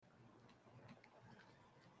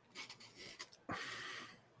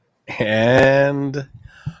And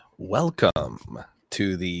welcome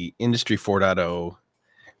to the Industry 4.0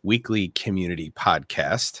 weekly community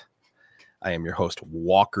podcast. I am your host,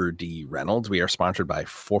 Walker D. Reynolds. We are sponsored by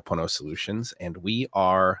 4.0 Solutions, and we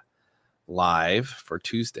are live for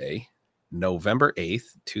Tuesday, November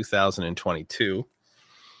 8th, 2022.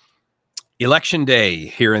 Election day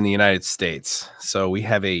here in the United States. So we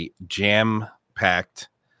have a jam-packed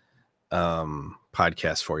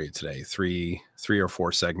podcast for you today. Three or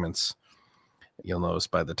four segments. You'll notice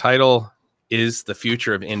by the title, Is the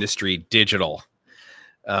Future of Industry Digital?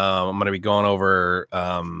 I'm going to be going over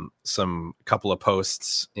some couple of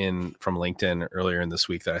posts from LinkedIn earlier in this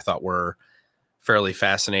week that I thought were fairly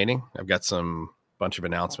fascinating. I've got some bunch of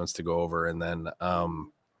announcements to go over, and then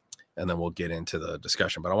we'll get into the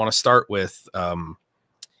discussion. But I want to start with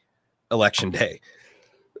Election Day.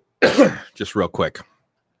 Just real quick.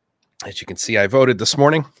 As you can see, I voted this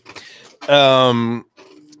morning. If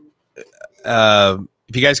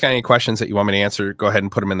you guys got any questions that you want me to answer, go ahead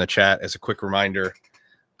and put them in the chat. As a quick reminder,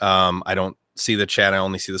 I don't see the chat. I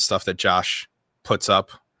only see the stuff that Josh puts up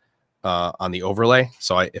on the overlay.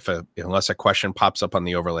 So unless a question pops up on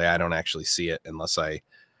the overlay, I don't actually see it unless I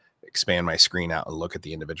expand my screen out and look at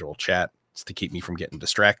the individual chat. It's to keep me from getting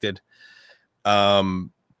distracted.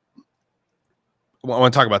 I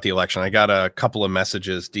want to talk about the election. I got a couple of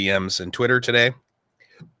messages, DMs, and Twitter today.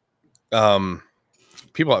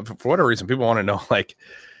 People, for whatever reason, people want to know, like,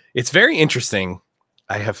 it's very interesting.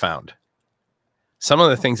 I have found some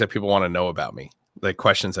of the things that people want to know about me, like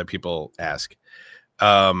questions that people ask.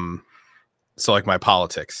 So like my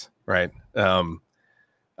politics, right? I'm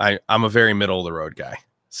a very middle of the road guy.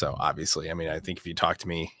 So obviously, I mean, I think if you talk to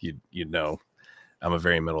me, you'd know I'm a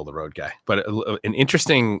very middle of the road guy. But an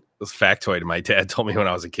interesting factoid my dad told me when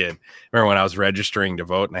I was a kid. Remember when I was registering to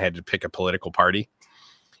vote and I had to pick a political party?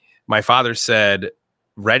 My father said,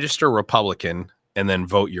 register Republican and then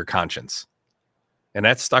vote your conscience. And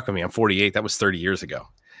that stuck with me. I'm 48. That was 30 years ago.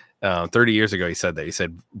 30 years ago, he said that. He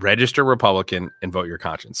said, register Republican and vote your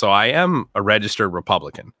conscience. So I am a registered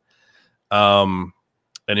Republican. But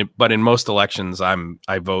in most elections, I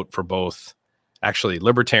vote for both, actually,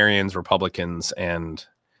 libertarians, Republicans, and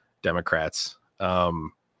Democrats.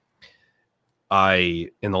 In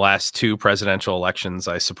the last two presidential elections,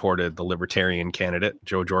 I supported the libertarian candidate,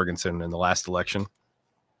 Joe Jorgensen, in the last election.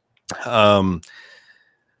 I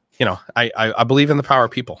believe in the power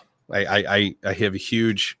of people. I have a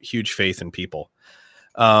huge faith in people.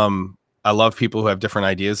 I love people who have different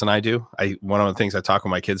ideas than I do. One of the things I talk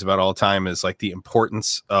with my kids about all the time is like the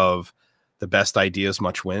importance of the best ideas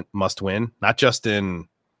must win, not just in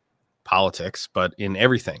politics, but in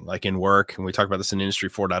everything, like in work. And we talk about this in Industry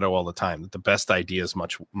 4.0 all the time, that the best ideas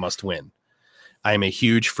must win. I am a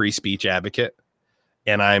huge free speech advocate,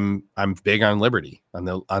 and I'm big on liberty, on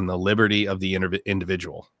the liberty of the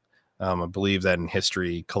individual. I believe that in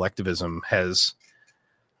history, collectivism has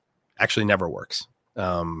actually never works.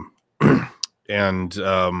 And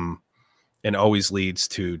always leads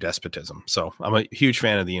to despotism. So I'm a huge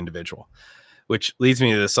fan of the individual, which leads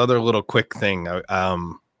me to this other little quick thing. I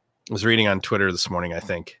was reading on Twitter this morning. I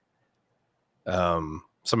think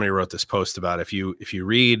somebody wrote this post about if you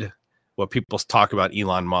read what people talk about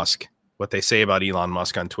Elon Musk, what they say about Elon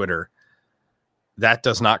Musk on Twitter, that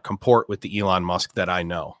does not comport with the Elon Musk that I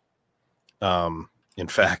know. In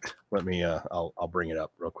fact, let me I'll bring it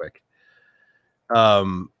up real quick.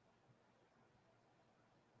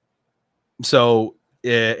 So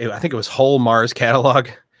I think it was Whole Mars Catalog.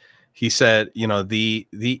 He said,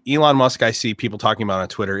 the Elon Musk I see people talking about on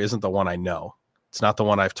Twitter isn't the one I know. It's not the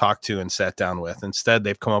one I've talked to and sat down with. Instead,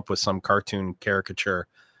 they've come up with some cartoon caricature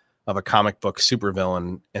of a comic book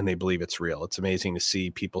supervillain, and they believe it's real. It's amazing to see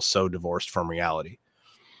people so divorced from reality.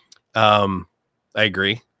 I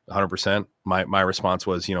agree 100%. My response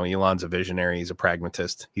was, Elon's a visionary. He's a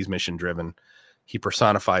pragmatist. He's mission driven. He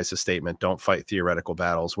personifies the statement, don't fight theoretical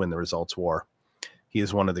battles, win the results war. He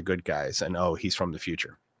is one of the good guys, and he's from the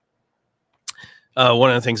future. One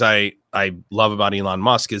of the things I love about Elon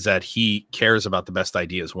Musk is that he cares about the best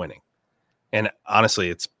ideas winning. And honestly,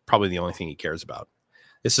 it's probably the only thing he cares about.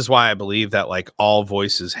 This is why I believe that like all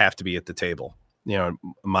voices have to be at the table.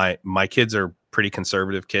 My kids are pretty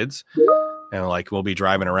conservative kids, and like we'll be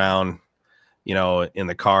driving around, in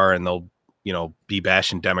the car, and they'll, be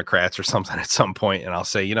bashing Democrats or something at some point. And I'll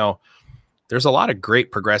say, there's a lot of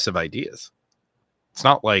great progressive ideas. It's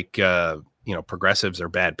not like, progressives are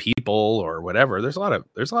bad people or whatever. There's a lot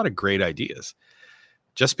of great ideas.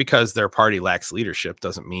 Just because their party lacks leadership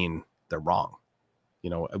doesn't mean they're wrong.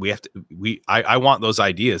 I want those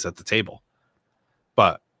ideas at the table,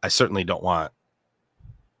 but I certainly don't want,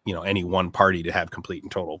 any one party to have complete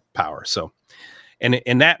and total power. So,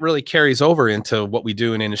 and that really carries over into what we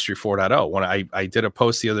do in Industry 4.0. When I did a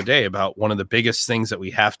post the other day about one of the biggest things that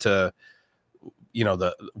we have to,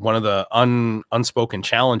 one of the unspoken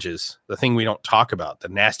challenges, the thing we don't talk about, the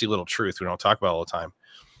nasty little truth we don't talk about all the time,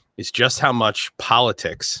 is just how much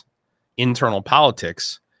politics, internal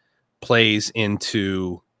politics, plays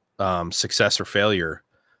into success or failure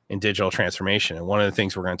in digital transformation. And one of the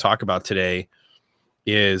things we're going to talk about today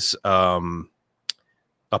is a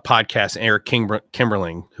podcast. Eric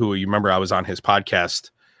Kimberling, who you remember I was on his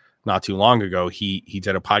podcast not too long ago. He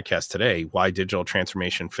did a podcast today, Why Digital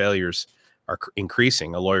Transformation Failures Are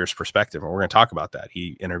Increasing, a lawyer's perspective. And we're going to talk about that.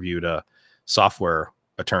 He interviewed a software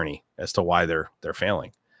attorney as to why they're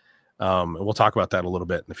failing. And we'll talk about that a little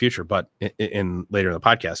bit in the future, but in later in the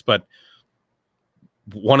podcast. But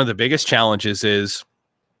one of the biggest challenges is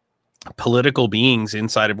political beings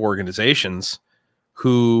inside of organizations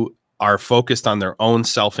who are focused on their own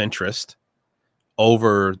self-interest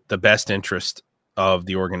over the best interest of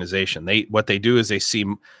the organization. What they do is they see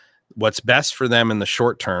what's best for them in the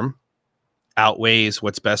short term outweighs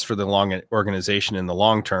what's best for the organization in the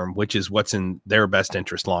long term, which is what's in their best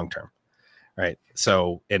interest long term. Right.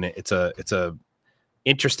 So, and it's a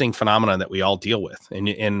interesting phenomenon that we all deal with.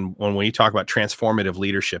 And when we talk about transformative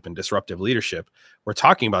leadership and disruptive leadership, we're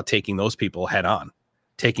talking about taking those people head on,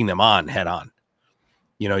 taking them on head on.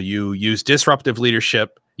 You use disruptive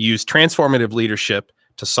leadership, use transformative leadership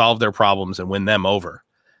to solve their problems and win them over.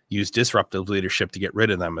 Use disruptive leadership to get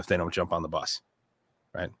rid of them if they don't jump on the bus.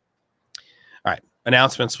 Right. All right.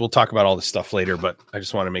 Announcements. We'll talk about all this stuff later, but I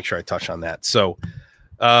just want to make sure I touch on that. So,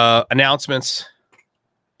 announcements.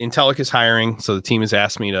 Intellic is hiring. So the team has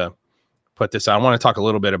asked me to put this out. I want to talk a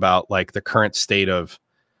little bit about like the current state of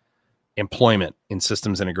employment in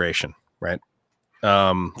systems integration, right? So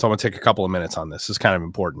I'm going to take a couple of minutes on this. This is kind of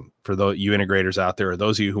important for those you integrators out there, or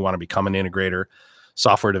those of you who want to become an integrator,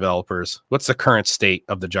 software developers. What's the current state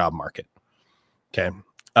of the job market? Okay.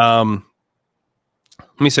 Let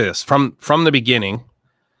me say this from the beginning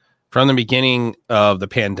of the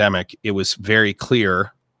pandemic, it was very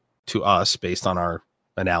clear to us based on our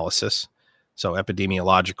analysis. So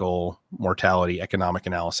epidemiological, mortality, economic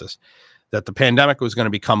analysis, that the pandemic was going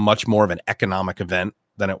to become much more of an economic event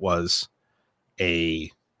than it was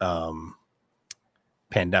a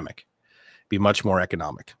pandemic. Be much more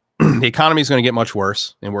economic. The economy is going to get much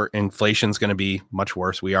worse, and inflation is going to be much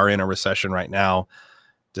worse. We are in a recession right now,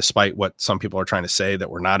 despite what some people are trying to say that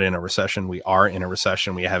we're not in a recession. We are in a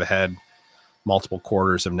recession. We have had multiple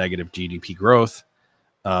quarters of negative GDP growth.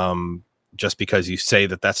 Just because you say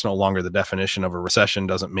that that's no longer the definition of a recession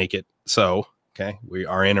doesn't make it so. Okay, we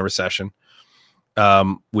are in a recession.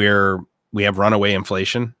 We have runaway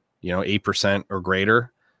inflation, 8% or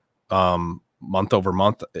greater, month over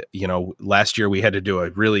month. Last year we had to do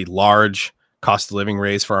a really large cost of living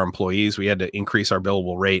raise for our employees. We had to increase our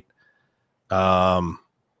billable rate a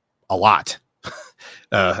lot.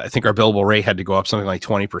 I think our billable rate had to go up something like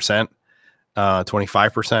 20%,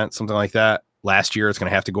 25%, something like that. Last year, it's going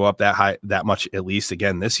to have to go up that much, at least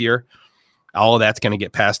again this year. All of that's going to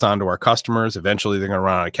get passed on to our customers. Eventually, they're going to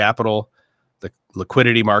run out of capital. The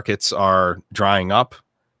liquidity markets are drying up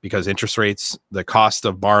because interest rates, the cost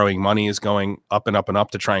of borrowing money is going up and up and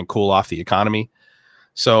up to try and cool off the economy.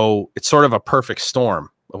 So it's sort of a perfect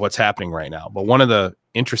storm of what's happening right now. But one of the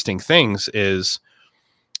interesting things is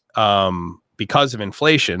because of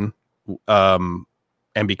inflation and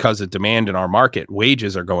because of demand in our market,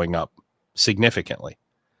 wages are going up significantly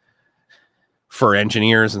for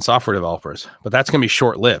engineers and software developers, but that's going to be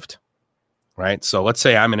short-lived, right? So let's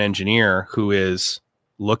say I'm an engineer who is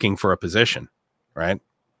looking for a position, right?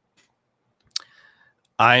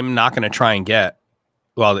 I'm not going to try and if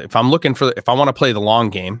I want to play the long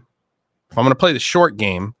game, if I'm going to play the short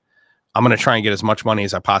game, I'm going to try and get as much money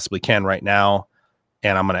as I possibly can right now.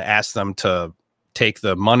 And I'm going to ask them to take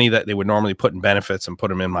the money that they would normally put in benefits and put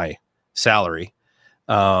them in my salary.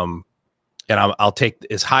 And I'll take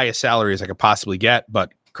as high a salary as I could possibly get,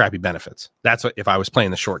 but crappy benefits. That's what, if I was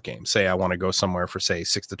playing the short game, say I want to go somewhere for say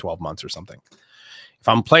 6 to 12 months or something. If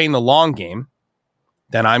I'm playing the long game,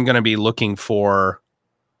 then I'm going to be looking for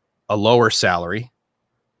a lower salary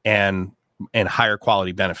and higher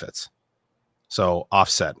quality benefits. So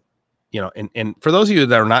offset, and for those of you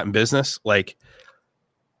that are not in business, like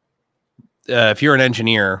if you're an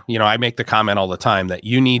engineer, I make the comment all the time that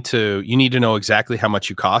you need to know exactly how much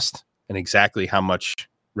you cost and exactly how much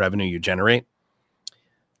revenue you generate.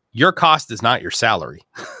 Your cost is not your salary.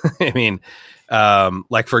 I mean,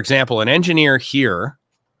 like for example, an engineer here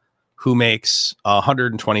who makes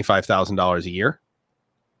 $125,000 a year,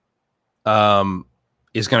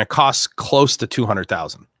 is going to cost close to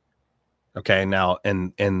 200,000. Okay. Now,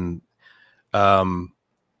 and I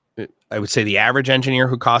would say the average engineer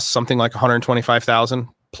who costs something like 125,000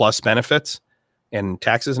 plus benefits and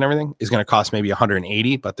taxes and everything is going to cost maybe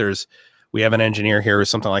 180. But we have an engineer here or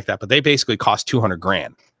something like that, but they basically cost 200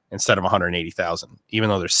 grand instead of 180,000, even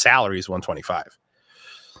though their salary is 125.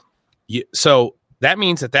 So that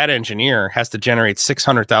means that engineer has to generate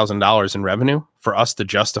 $600,000 in revenue for us to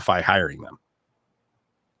justify hiring them.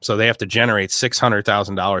 So they have to generate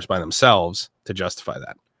 $600,000 by themselves to justify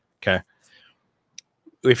that. Okay.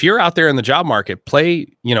 If you're out there in the job market,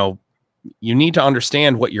 you need to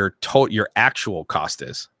understand what your actual cost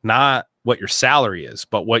is, not what your salary is,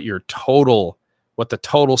 but what the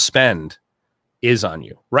total spend is on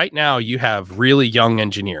you. Right now, you have really young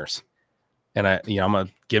engineers, and I'm going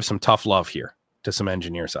to give some tough love here to some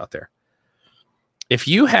engineers out there. If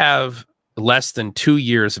you have less than 2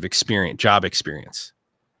 years of job experience,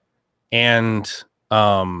 and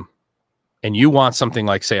you want something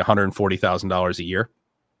like, say, $140,000 a year,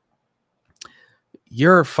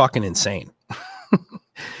 you're fucking insane.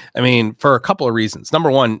 I mean, for a couple of reasons. Number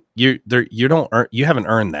one, you haven't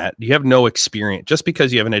earned that. You have no experience. Just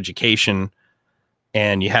because you have an education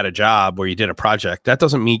and you had a job where you did a project, that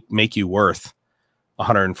doesn't make you worth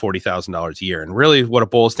 $140,000 a year. And really what it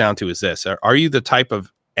boils down to is this. Are you the type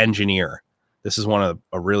of engineer? This is a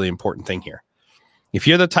really important thing here. If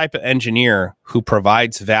you're the type of engineer who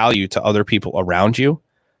provides value to other people around you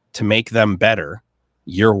to make them better,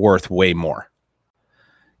 you're worth way more.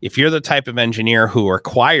 If you're the type of engineer who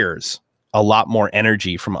requires a lot more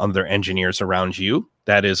energy from other engineers around you,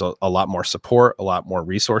 that is a lot more support, a lot more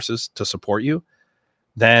resources to support you,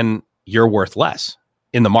 then you're worth less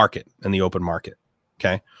in the open market.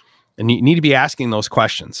 Okay. And you need to be asking those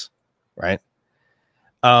questions, right?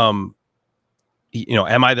 Am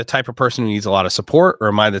I the type of person who needs a lot of support, or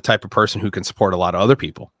am I the type of person who can support a lot of other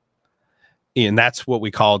people? And that's what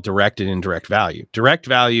we call direct and indirect value. Direct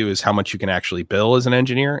value is how much you can actually bill as an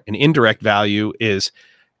engineer, and indirect value is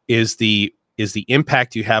the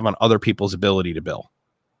impact you have on other people's ability to bill.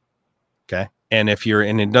 Okay. And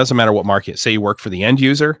it doesn't matter what market, say you work for the end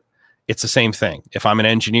user, it's the same thing. If I'm an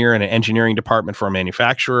engineer in an engineering department for a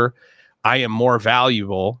manufacturer, I am more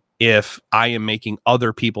valuable if I am making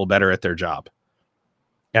other people better at their job.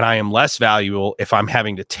 And I am less valuable if I'm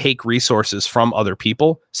having to take resources from other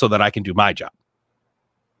people so that I can do my job.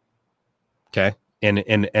 Okay. And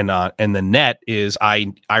the net is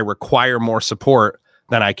I require more support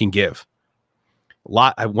than I can give.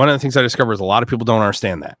 One of the things I discovered is a lot of people don't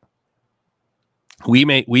understand that.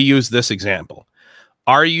 We use this example.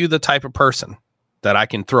 Are you the type of person that I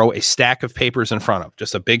can throw a stack of papers in front of,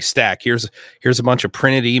 just a big stack? Here's a bunch of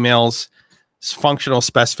printed emails, functional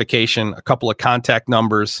specification, a couple of contact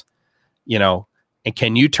numbers, and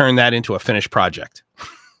can you turn that into a finished project?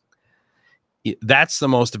 That's the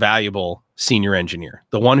most valuable senior engineer,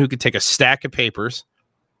 the one who could take a stack of papers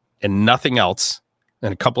and nothing else,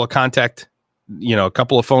 and a couple of a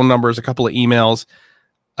couple of phone numbers, a couple of emails,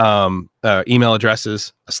 email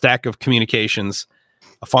addresses, a stack of communications,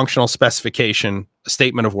 a functional specification, a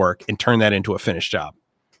statement of work, and turn that into a finished job.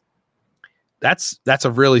 That's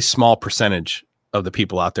a really small percentage of the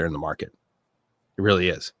people out there in the market. It really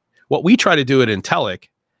is. What we try to do at Intellic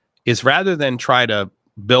is, rather than try to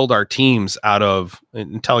build our teams out of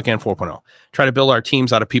IntelliCAN 4.0, try to build our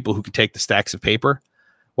teams out of people who can take the stacks of paper.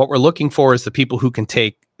 What we're looking for is the people who can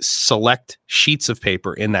take select sheets of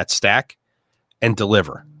paper in that stack and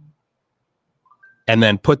deliver, and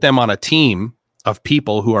then put them on a team of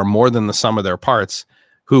people who are more than the sum of their parts,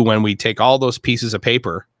 who, when we take all those pieces of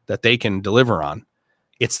paper that they can deliver on,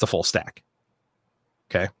 it's the full stack.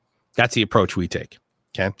 Okay. That's the approach we take.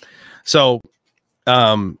 Okay. So,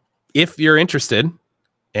 if you're interested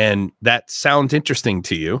and that sounds interesting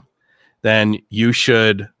to you, then you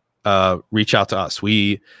should, reach out to us.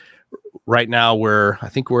 Right now I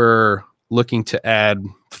think we're looking to add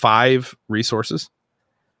 5 resources,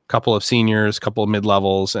 a couple of seniors, a couple of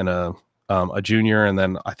mid-levels, and a junior. And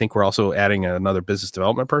then I think we're also adding another business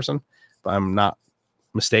development person, if I'm not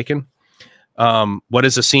mistaken. What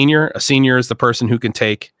is a senior? A senior is the person who can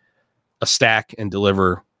take a stack and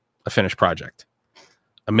deliver a finished project.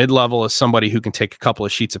 A mid-level is somebody who can take a couple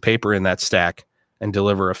of sheets of paper in that stack and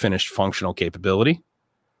deliver a finished functional capability.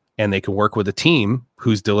 And they can work with a team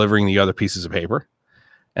who's delivering the other pieces of paper.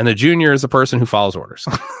 And the junior is the person who follows orders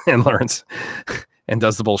and learns and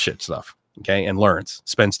does the bullshit stuff. Okay. And learns,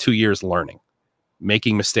 spends 2 years learning,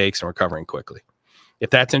 making mistakes and recovering quickly.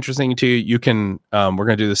 If that's interesting to you, you can, we're going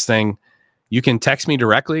to do this thing. You can text me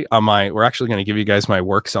directly on we're actually going to give you guys my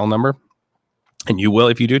work cell number. and you will,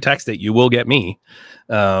 if you do text it, you will get me.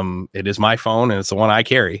 It is my phone and it's the one I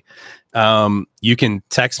carry. You can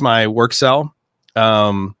text my work cell.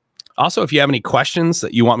 Also, if you have any questions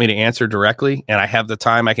that you want me to answer directly and I have the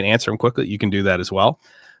time, I can answer them quickly. You can do that as well.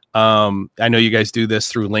 I know you guys do this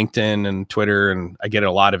through LinkedIn and Twitter, and I get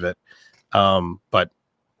a lot of it. But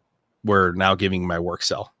we're now giving my work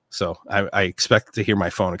cell. So I expect to hear my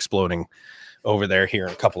phone exploding over there here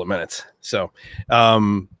in a couple of minutes. So,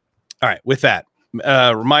 all right, with that,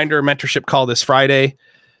 reminder, mentorship call this Friday.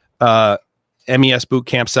 MES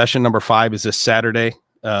Bootcamp session number 5 is this Saturday.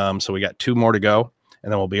 So we got 2 more to go,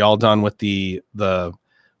 and then we'll be all done with the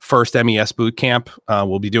first MES Bootcamp.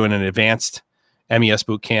 We'll be doing an advanced MES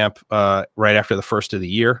Bootcamp right after the first of the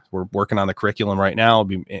year. We're working on the curriculum right now.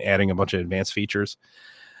 We'll be adding a bunch of advanced features.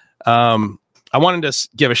 I wanted to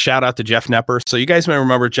give a shout out to Jeff Knepper. So you guys may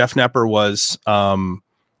remember Jeff Knepper was I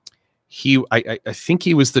think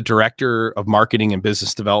he was the director of marketing and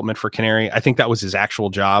business development for Canary. I think that was his actual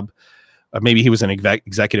job. Maybe he was an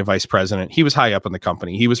executive vice president. He was high up in the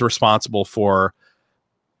company. He was responsible for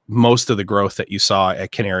most of the growth that you saw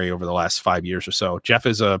at Canary over the last 5 years or so. Jeff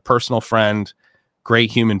is a personal friend, great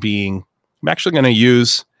human being. I'm actually going to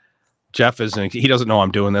use Jeff he doesn't know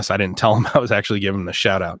I'm doing this. I didn't tell him I was actually giving him the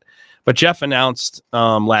shout out. But Jeff announced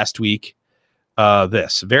last week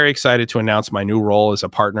this. Very excited to announce my new role as a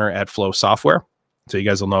partner at Flow Software. So you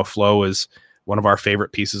guys will know Flow is one of our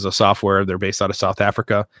favorite pieces of software. They're based out of South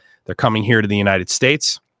Africa. They're coming here to the United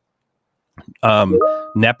States.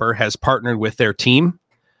 Knepper has partnered with their team.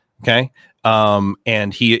 Okay.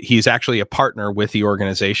 And he's actually a partner with the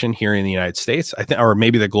organization here in the United States, I think, or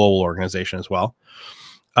maybe the global organization as well.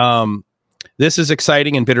 This is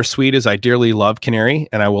exciting and bittersweet, as I dearly love Canary,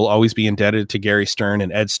 and I will always be indebted to Gary Stern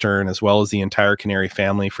and Ed Stern, as well as the entire Canary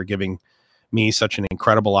family, for giving me such an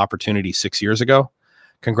incredible opportunity 6 years ago.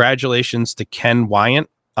 Congratulations to Ken Wyant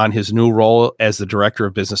on his new role as the Director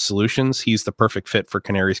of Business Solutions. He's the perfect fit for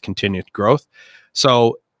Canary's continued growth.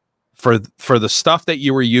 So for the stuff that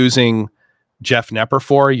you were using Jeff Knepper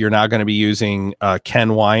for, you're now going to be using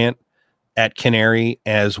Ken Wyant at Canary,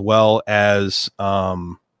 as well as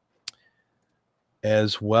Sean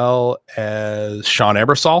Ebersol.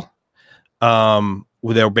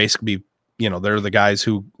 They'll basically be, they're the guys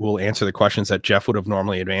who will answer the questions that Jeff would have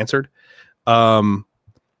normally have answered.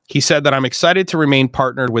 He said that I'm excited to remain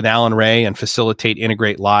partnered with Alan Ray and facilitate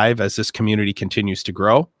Integrate Live as this community continues to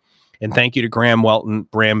grow. And thank you to Graham Welton,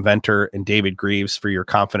 Bram Venter, and David Greaves for your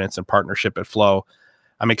confidence and partnership at Flow.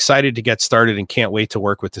 I'm excited to get started and can't wait to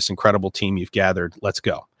work with this incredible team you've gathered. Let's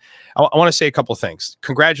go. I want to say a couple of things.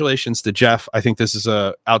 Congratulations to Jeff. I think this is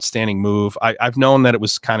an outstanding move. I've known that it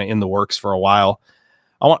was kind of in the works for a while.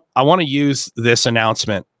 I want to use this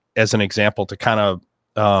announcement as an example to kind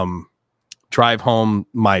of drive home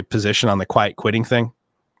my position on the quiet quitting thing.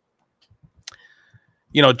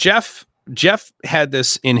 Jeff had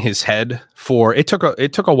this in his head for it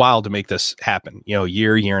took a while to make this happen.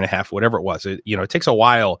 Year and a half, whatever it was. It takes a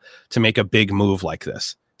while to make a big move like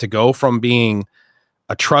this, to go from being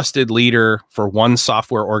a trusted leader for one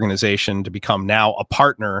software organization to become now a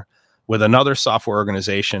partner with another software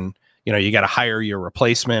organization. You got to hire your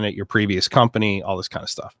replacement at your previous company, all this kind of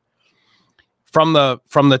stuff. From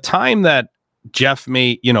the time that Jeff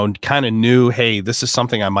kind of knew, hey, this is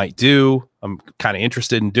something I might do, I'm kind of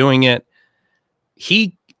interested in doing it.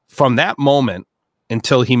 From that moment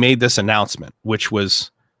until he made this announcement, which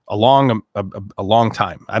was a long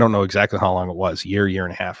time. I don't know exactly how long it was, year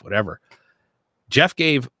and a half, whatever. Jeff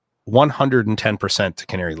gave 110% to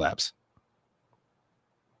Canary Labs.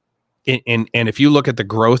 And if you look at the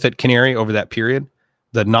growth at Canary over that period,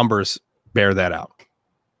 the numbers bear that out.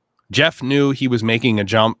 Jeff knew he was making a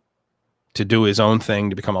jump to do his own thing,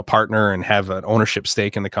 to become a partner and have an ownership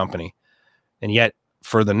stake in the company. And yet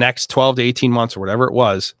for the next 12 to 18 months or whatever it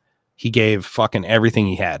was, he gave fucking everything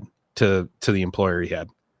he had to the employer he had,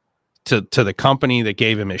 to the company that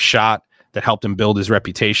gave him his shot, that helped him build his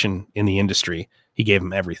reputation in the industry. He gave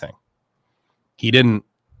him everything. He didn't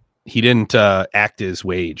act his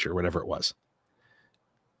wage or whatever it was.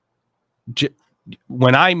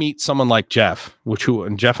 When I meet someone like Jeff,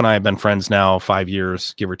 and Jeff and I have been friends now 5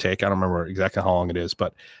 years, give or take. I don't remember exactly how long it is,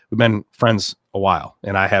 but we've been friends a while,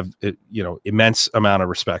 and I have immense amount of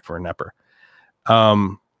respect for Knepper.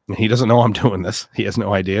 He doesn't know I'm doing this. He has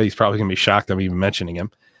no idea. He's probably gonna be shocked I'm even mentioning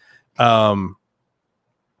him.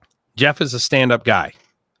 Jeff is a stand-up guy.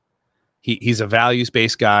 He's a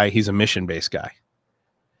values-based guy. He's a mission-based guy.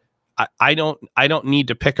 I don't need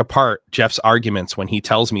to pick apart Jeff's arguments when he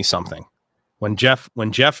tells me something. When Jeff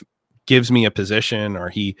gives me a position, or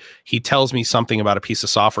he tells me something about a piece of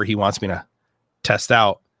software he wants me to test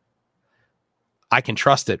out, I can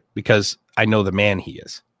trust it because I know the man he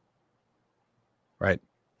is. Right.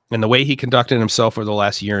 And the way he conducted himself over the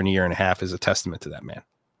last year and a half is a testament to that man.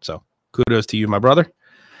 So kudos to you, my brother.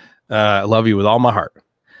 I love you with all my heart.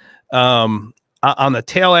 On the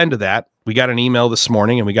tail end of that, we got an email this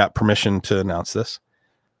morning and we got permission to announce this.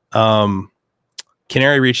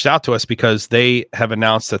 Canary reached out to us because they have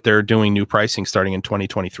announced that they're doing new pricing starting in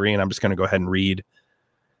 2023. And I'm just going to go ahead and read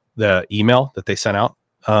the email that they sent out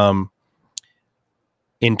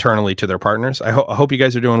internally to their partners. I hope you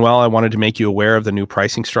guys are doing well. I wanted to make you aware of the new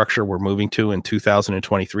pricing structure we're moving to in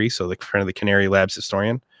 2023. So the friend of the Canary Labs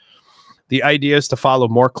historian. The idea is to follow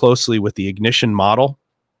more closely with the Ignition model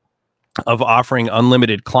of offering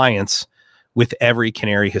unlimited clients with every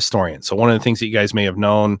Canary historian. So one of the things that you guys may have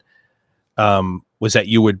known was that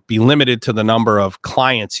you would be limited to the number of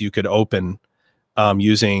clients you could open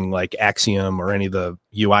using like Axiom or any of the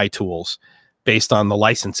UI tools based on the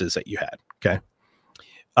licenses that you had. Okay.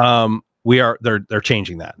 They're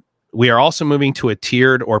changing that. We are also moving to a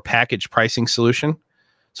tiered or package pricing solution.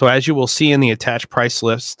 So as you will see in the attached price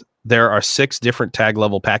list, there are 6 different tag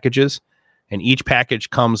level packages, and each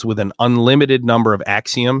package comes with an unlimited number of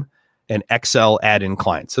Axiom and Excel add-in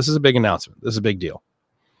clients. This is a big announcement. This is a big deal.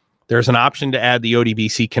 There's an option to add the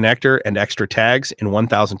ODBC connector and extra tags in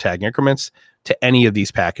 1,000 tag increments to any of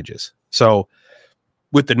these packages. So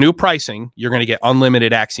with the new pricing, you're going to get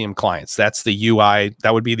unlimited Axiom clients. That's the UI.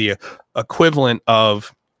 That would be the equivalent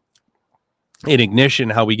of in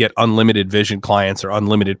Ignition, how we get unlimited vision clients or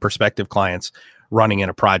unlimited perspective clients running in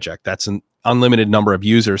a project. That's an unlimited number of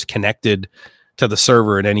users connected to the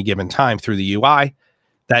server at any given time through the UI.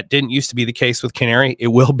 That didn't used to be the case with Canary. It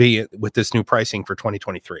will be with this new pricing for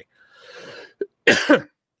 2023.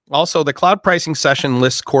 Also, the cloud pricing session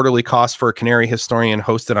lists quarterly costs for a Canary historian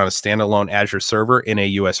hosted on a standalone Azure server in a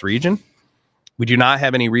US region. We do not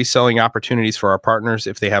have any reselling opportunities for our partners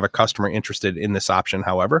if they have a customer interested in this option,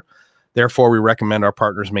 however. Therefore, we recommend our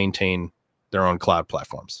partners maintain their own cloud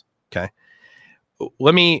platforms. Okay.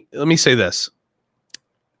 Let me say this.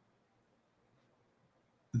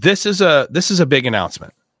 This is a big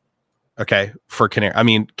announcement. Okay, for Canary. I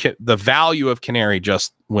mean, the value of Canary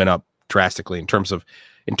just went up drastically in terms of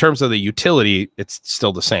the utility. It's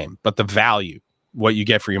still the same, but the value, what you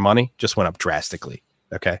get for your money, just went up drastically.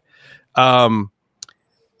 Okay.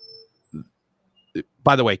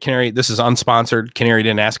 By the way, Canary, this is unsponsored. Canary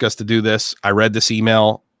didn't ask us to do this. I read this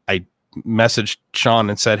email. I messaged Sean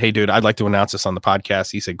and said, "Hey, dude, I'd like to announce this on the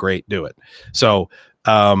podcast." He said, "Great, do it." So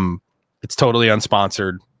it's totally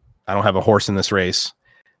unsponsored. I don't have a horse in this race.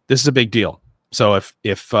 This is a big deal. So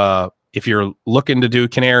if you're looking to do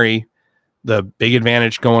Canary, the big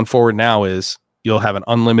advantage going forward now is you'll have an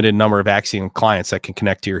unlimited number of Axiom clients that can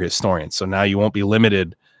connect to your historians. So now you won't be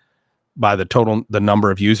limited by the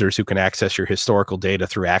number of users who can access your historical data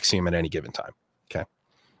through Axiom at any given time. Okay.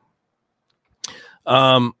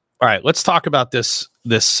 All right, let's talk about this.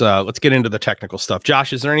 Let's get into the technical stuff.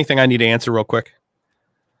 Josh, is there anything I need to answer real quick?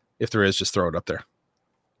 If there is, just throw it up there.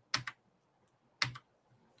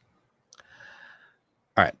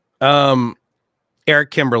 All right.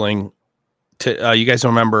 Eric Kimberling, you guys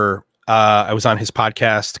remember I was on his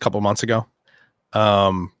podcast a couple months ago.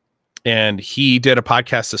 And he did a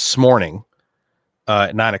podcast this morning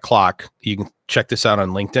at 9:00. You can check this out on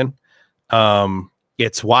LinkedIn.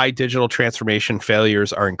 It's why digital transformation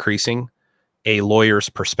failures are increasing, a lawyer's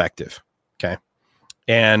perspective. Okay.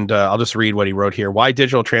 And I'll just read what he wrote here. Why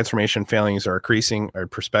digital transformation failures are increasing, or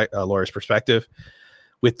lawyer's perspective.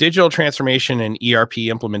 With digital transformation and ERP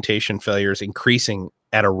implementation failures increasing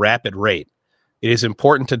at a rapid rate, it is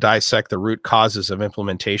important to dissect the root causes of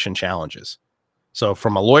implementation challenges. So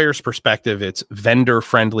from a lawyer's perspective, it's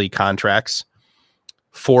vendor-friendly contracts,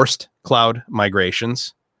 forced cloud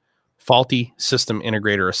migrations, faulty system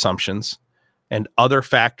integrator assumptions, and other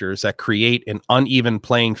factors that create an uneven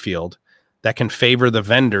playing field that can favor the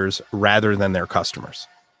vendors rather than their customers.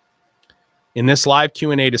 In this live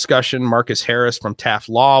Q&A discussion, Marcus Harris from Taft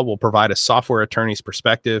Law will provide a software attorney's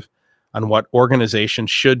perspective on what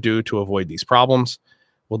organizations should do to avoid these problems.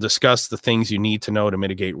 We'll discuss the things you need to know to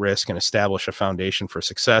mitigate risk and establish a foundation for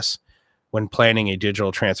success when planning a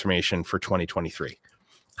digital transformation for 2023.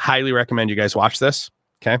 Highly recommend you guys watch this.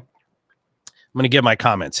 Okay. I'm going to give my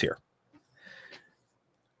comments here.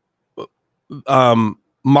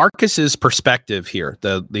 Marcus's perspective here,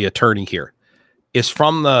 the attorney here, is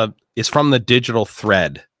from the digital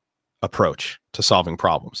thread approach to solving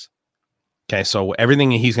problems. Okay. So everything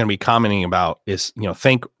he's going to be commenting about is,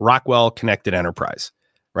 think Rockwell Connected Enterprise,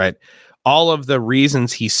 right? All of the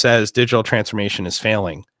reasons he says digital transformation is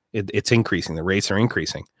failing, it's increasing. The rates are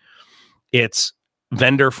increasing. It's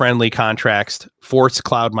vendor-friendly contracts, forced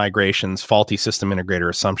cloud migrations, faulty system integrator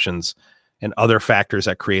assumptions, and other factors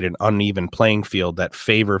that create an uneven playing field that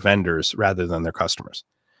favor vendors rather than their customers.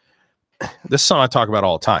 This is something I talk about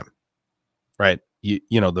all the time, right?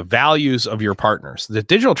 You know, the values of your partners. The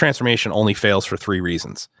digital transformation only fails for 3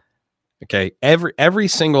 reasons. Okay. Every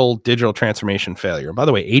single digital transformation failure, by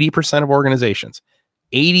the way, 80% of organizations,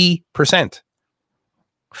 80%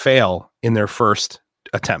 fail in their first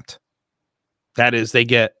attempt. That is, they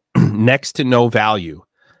get next to no value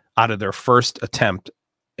out of their first attempt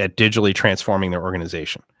at digitally transforming their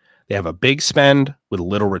organization. They have a big spend with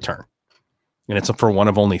little return. And it's for one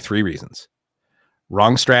of only 3 reasons: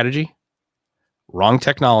 wrong strategy, wrong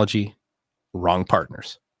technology, wrong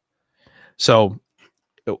partners. So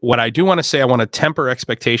what I do want to say, I want to temper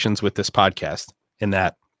expectations with this podcast in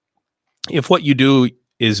that if what you do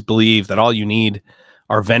is believe that all you need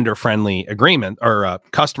are vendor-friendly agreement or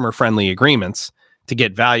customer-friendly agreements to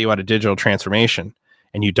get value out of digital transformation,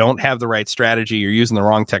 and you don't have the right strategy, you're using the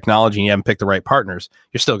wrong technology, and you haven't picked the right partners,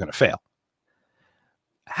 you're still going to fail.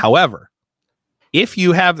 However, if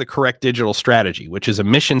you have the correct digital strategy, which is a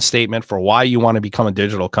mission statement for why you want to become a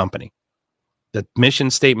digital company, the mission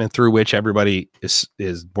statement through which everybody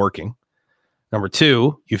is working. Number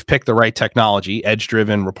 2, you've picked the right technology,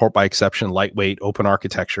 edge-driven, report by exception, lightweight, open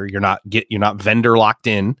architecture. You're not vendor locked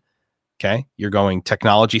in. Okay. You're going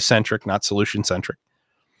technology centric, not solution centric.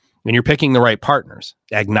 And you're picking the right partners,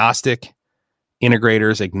 agnostic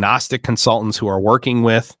integrators, agnostic consultants who are working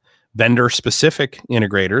with vendor specific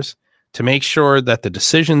integrators to make sure that the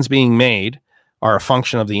decisions being made are a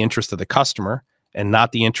function of the interest of the customer and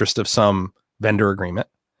not the interest of some vendor agreement.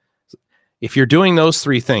 If you're doing those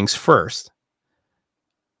 3 things first,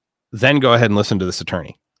 then go ahead and listen to this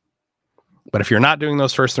attorney. But if you're not doing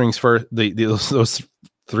those first things first, those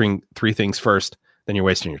three things first, then you're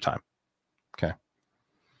wasting your time. Okay.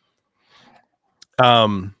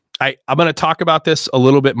 I'm going to talk about this a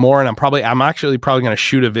little bit more, and I'm actually probably going to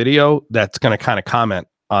shoot a video that's going to kind of comment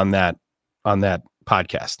on that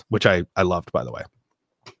podcast, which I loved, by the way.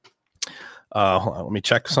 Hold on, let me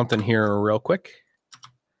check something here real quick.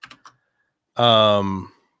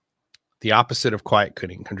 The opposite of quiet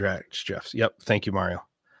quitting. Congrats, Jeff. Yep. Thank you, Mario.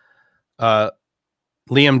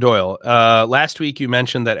 Liam Doyle. Last week you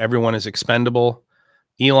mentioned that everyone is expendable.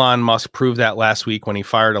 Elon Musk proved that last week when he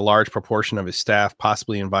fired a large proportion of his staff,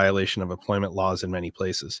 possibly in violation of employment laws in many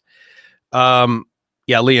places. Yeah,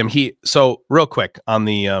 Liam, so real quick on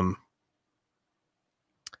the,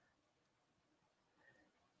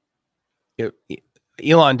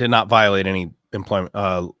 Elon did not violate any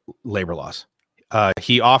employment, labor laws.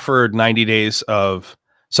 He offered 90 days of,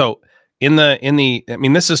 I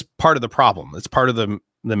mean, this is part of the problem. It's part of the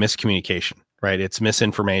miscommunication, right? It's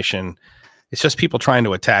misinformation. It's just people trying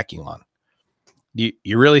to attack Elon.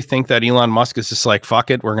 You really think that Elon Musk is just like,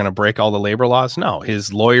 fuck it, we're going to break all the labor laws? No,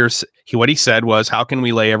 his lawyers, what he said was, how can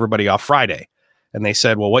we lay everybody off Friday? And they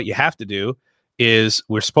said, well, what you have to do is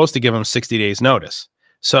we're supposed to give them 60 days notice.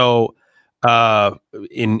 So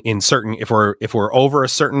in certain, if we're over a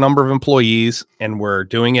certain number of employees and we're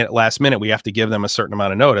doing it last minute, we have to give them a certain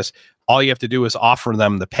amount of notice. All you have to do is offer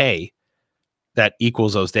them the pay that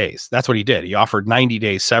equals those days. That's what he did. He offered 90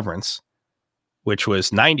 days severance, which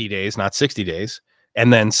was 90 days, not 60 days,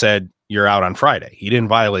 and then said, you're out on Friday. He didn't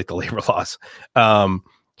violate the labor laws.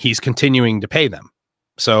 He's continuing to pay them.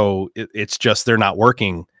 So it's just, they're not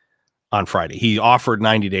working on Friday. He offered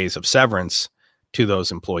 90 days of severance to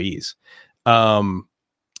those employees.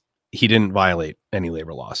 He didn't violate any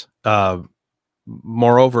labor laws.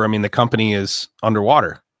 Moreover, I mean, the company is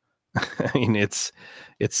underwater. I mean,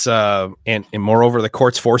 and moreover, the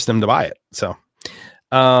courts forced them to buy it. So,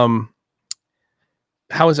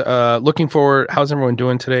 how's everyone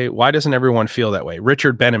doing today? Why doesn't everyone feel that way?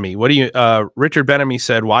 Richard Benamy, Richard Benamy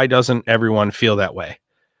said, why doesn't everyone feel that way?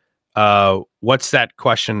 What's that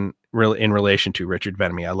question really in relation to, Richard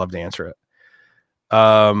Benamy? I'd love to answer it.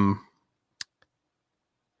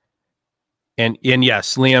 And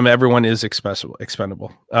yes, Liam, everyone is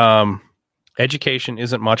expendable. Education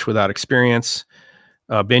isn't much without experience.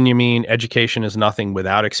 Benjamin, education is nothing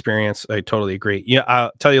without experience. I totally agree. Yeah,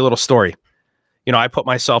 I'll tell you a little story. I put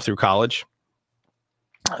myself through college.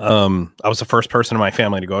 I was the first person in my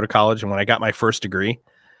family to go to college. And when I got my first degree,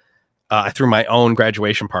 I threw my own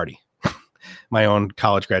graduation party, my own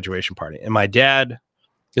college graduation party. And my dad,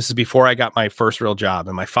 this is before I got my first real job.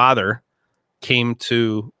 And my father came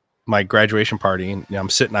to my graduation party. And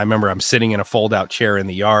I remember I'm sitting in a fold out chair in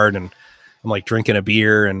the yard and I'm like drinking a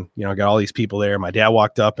beer and, got all these people there. My dad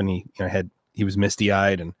walked up and he was misty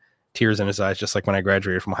eyed and tears in his eyes, just like when I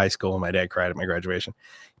graduated from high school and my dad cried at my graduation.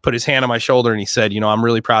 He put his hand on my shoulder and he said, I'm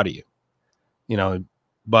really proud of you,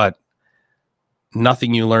 but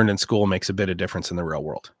nothing you learned in school makes a bit of difference in the real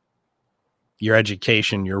world. Your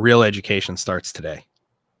education, your real education starts today.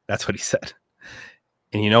 That's what he said.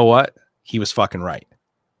 And you know what? He was fucking right.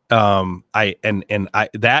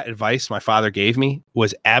 That advice my father gave me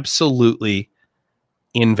was absolutely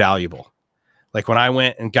invaluable. Like when I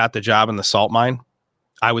went and got the job in the salt mine,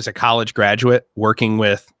 I was a college graduate working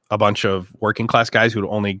with a bunch of working class guys who'd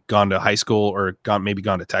only gone to high school or gone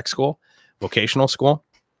to tech school, vocational school.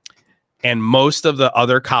 And most of the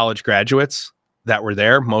other college graduates that were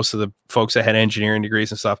there, most of the folks that had engineering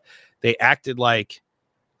degrees and stuff, they acted like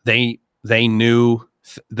they knew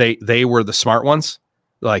they were the smart ones,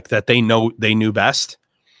 like that they knew best,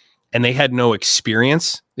 and they had no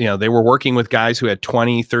experience. They were working with guys who had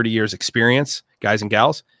 20, 30 years experience, guys and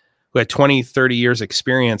gals who had 20, 30 years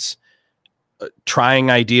experience trying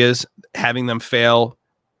ideas, having them fail,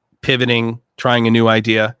 pivoting, trying a new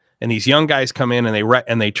idea. And these young guys come in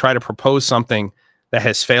and they try to propose something that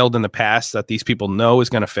has failed in the past that these people know is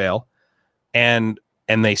going to fail. And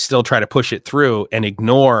they still try to push it through and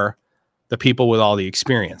ignore the people with all the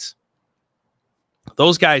experience.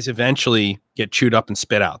 Those guys eventually get chewed up and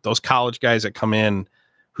spit out. Those college guys that come in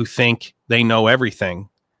who think they know everything,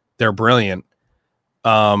 they're brilliant.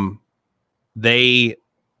 They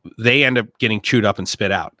end up getting chewed up and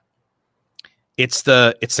spit out. It's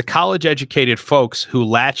the college educated folks who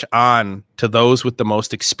latch on to those with the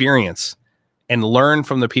most experience and learn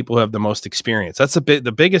from the people who have the most experience. That's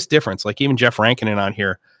the biggest difference. Like even Jeff Rankinen on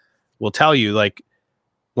here will tell you, like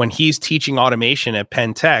when he's teaching automation at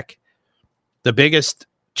Penn Tech, the biggest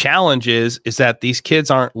challenge is that these kids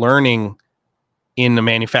aren't learning in the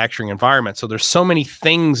manufacturing environment. So there's so many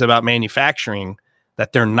things about manufacturing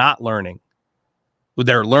that they're not learning.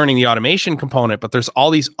 They're learning the automation component, but there's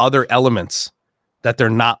all these other elements that they're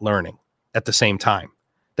not learning at the same time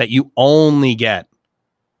that you only get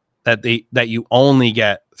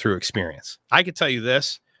through experience. I could tell you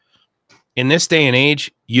this, in this day and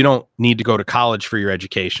age, you don't need to go to college for your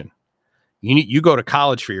education. You go to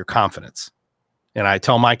college for your confidence. And I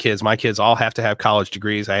tell my kids all have to have college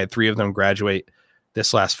degrees. I had 3 of them graduate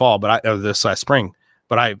this last spring,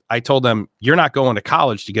 but I told them, you're not going to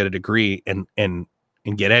college to get a degree and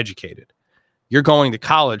get educated. You're going to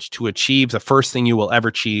college to achieve the first thing you will ever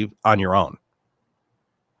achieve on your own.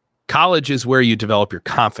 College is where you develop your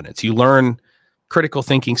confidence. You learn critical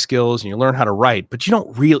thinking skills and you learn how to write, but you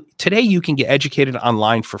don't really, today you can get educated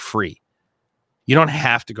online for free. You don't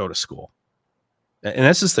have to go to school. And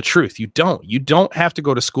this is the truth. You don't have to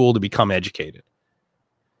go to school to become educated,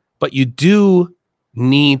 but you do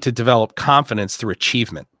need to develop confidence through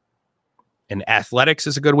achievement. And athletics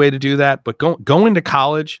is a good way to do that. But going to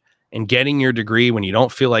college and getting your degree when you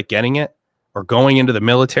don't feel like getting it, or going into the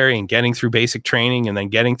military and getting through basic training and then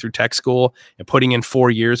getting through tech school and putting in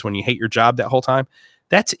 4 years when you hate your job that whole time,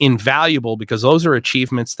 that's invaluable because those are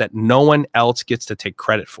achievements that no one else gets to take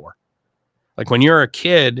credit for. Like when you're a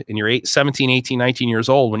kid and you're 17, 18, 19 years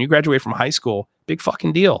old, when you graduate from high school, big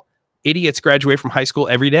fucking deal. Idiots graduate from high school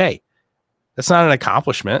every day. That's not an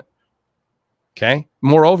accomplishment. Okay.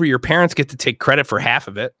 Moreover, your parents get to take credit for half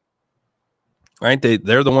of it, right?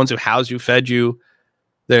 They're the ones who housed you, fed you,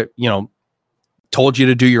 they're, told you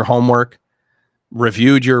to do your homework,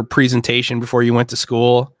 reviewed your presentation before you went to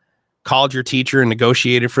school, called your teacher and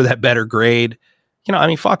negotiated for that better grade.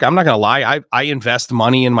 Fuck, I'm not going to lie. I invest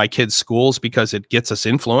money in my kids' schools because it gets us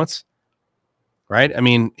influence, right?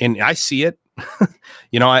 And I see it,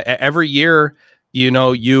 every year, I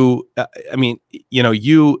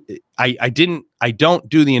don't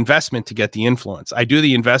do the investment to get the influence. I do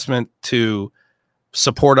the investment to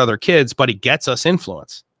support other kids, but it gets us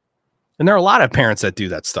influence. And there are a lot of parents that do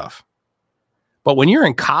that stuff. But when you're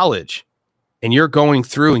in college and you're going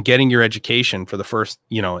through and getting your education for the first,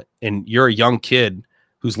 and you're a young kid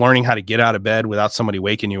who's learning how to get out of bed without somebody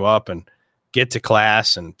waking you up and get to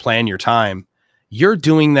class and plan your time, you're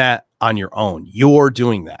doing that on your own. You're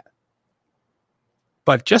doing that.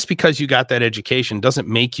 But just because you got that education doesn't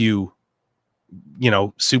make you,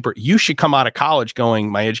 super. You should come out of college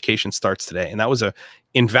going, my education starts today. And that was a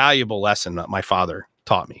invaluable lesson that my father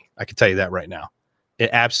taught me. I can tell you that right now. It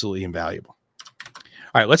absolutely invaluable.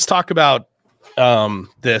 All right, let's talk about the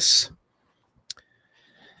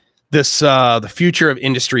future of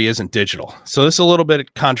industry isn't digital. So this is a little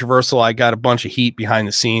bit controversial. I got a bunch of heat behind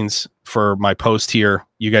the scenes for my post here.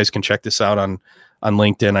 You guys can check this out on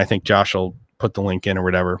LinkedIn. I think Josh will put the link in or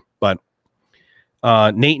whatever. But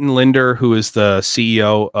Nathan Linder, who is the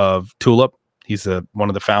CEO of Tulip, he's one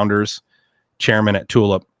of the founders, chairman at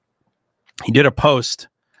Tulip. He did a post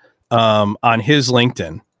on his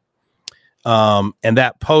LinkedIn. And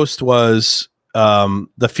that post was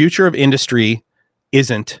the future of industry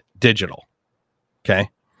isn't digital. Okay.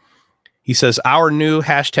 He says, our new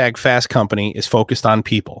 #fast company is focused on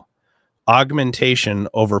people, augmentation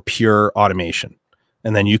over pure automation.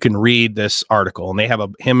 And then you can read this article, and they have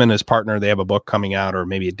him and his partner, they have a book coming out, or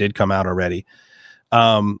maybe it did come out already.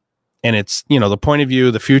 And it's, the point of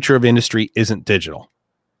view, the future of industry isn't digital.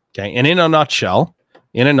 Okay. And in a nutshell,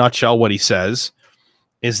 what he says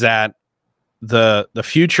is that the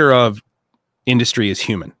future of industry is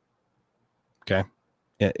human. Okay.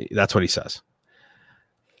 That's what he says.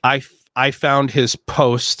 I found his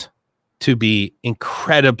post to be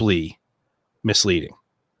incredibly misleading,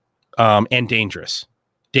 and dangerous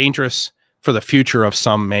for the future of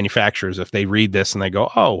some manufacturers. If they read this and they go,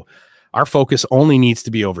 oh, our focus only needs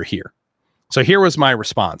to be over here. So here was my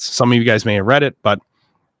response. Some of you guys may have read it, but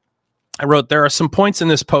I wrote, there are some points in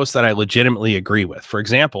this post that I legitimately agree with. For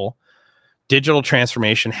example, digital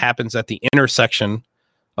transformation happens at the intersection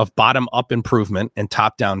of bottom-up improvement and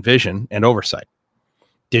top-down vision and oversight.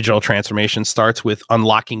 Digital transformation starts with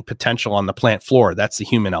unlocking potential on the plant floor. That's the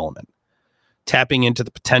human element. Tapping into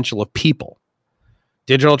the potential of people.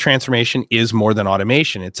 Digital transformation is more than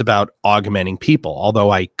automation. It's about augmenting people,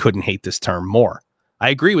 although I couldn't hate this term more. I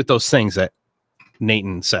agree with those things that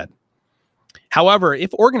Nathan said. However,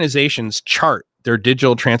 if organizations chart their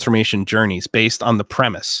digital transformation journeys based on the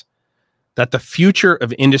premise that the future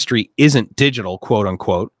of industry isn't digital, quote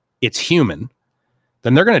unquote, it's human,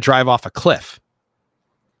 then they're going to drive off a cliff.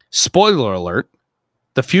 Spoiler alert,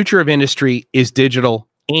 the future of industry is digital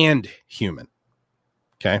and human.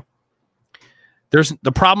 Okay. There's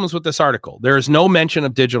the problems with this article. There is no mention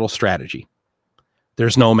of digital strategy.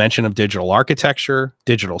 There's no mention of digital architecture,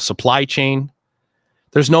 digital supply chain.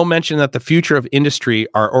 There's no mention that the future of industry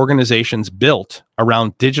are organizations built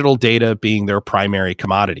around digital data being their primary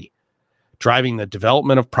commodity, driving the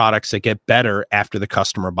development of products that get better after the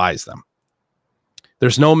customer buys them.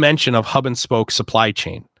 There's no mention of hub and spoke supply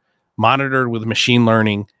chain, monitored with machine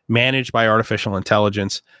learning, managed by artificial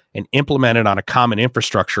intelligence, and implemented on a common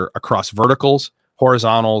infrastructure across verticals,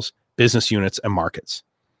 horizontals, business units, and markets.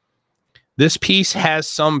 This piece has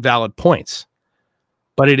some valid points,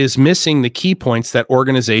 but it is missing the key points that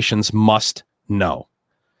organizations must know.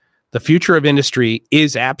 The future of industry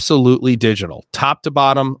is absolutely digital, top to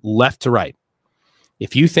bottom, left to right.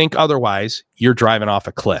 If you think otherwise, you're driving off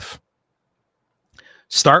a cliff.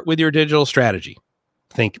 Start with your digital strategy.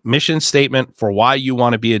 Think mission statement for why you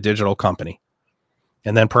want to be a digital company.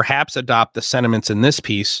 And then perhaps adopt the sentiments in this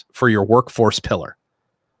piece for your workforce pillar.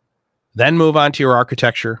 Then move on to your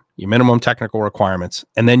architecture, your minimum technical requirements,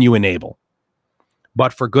 and then you enable.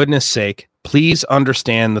 But for goodness sake, please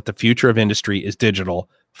understand that the future of industry is digital,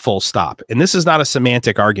 full stop. And this is not a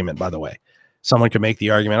semantic argument, by the way. Someone could make the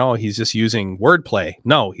argument, oh, he's just using wordplay.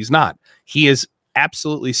 No, he's not. He is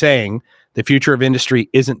absolutely saying the future of industry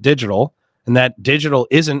isn't digital, and that digital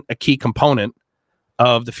isn't a key component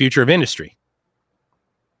of the future of industry.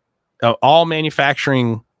 All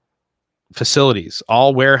manufacturing facilities,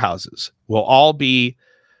 all warehouses will all be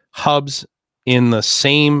hubs in the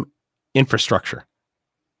same infrastructure.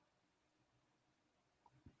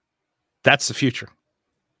 That's the future.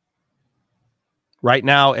 Right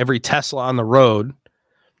now, every Tesla on the road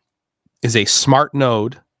is a smart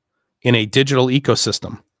node in a digital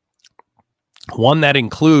ecosystem, one that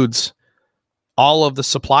includes all of the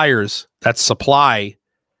suppliers that supply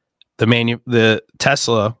the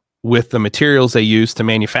Tesla with the materials they use to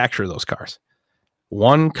manufacture those cars.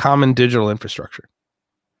 One common digital infrastructure.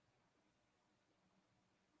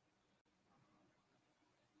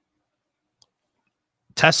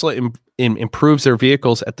 Tesla improves their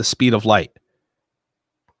vehicles at the speed of light.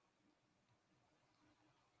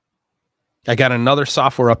 I got another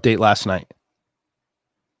software update last night.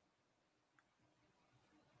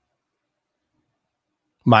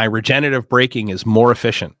 My regenerative braking is more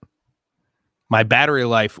efficient. My battery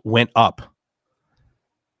life went up.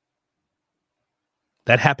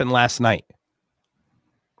 That happened last night.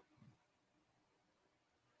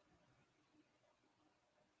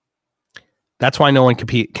 That's why no one can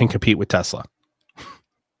compete with Tesla.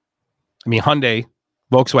 I mean, Hyundai,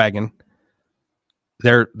 Volkswagen,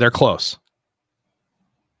 they're close.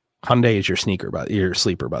 Hyundai is your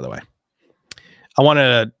sleeper, by the way. I want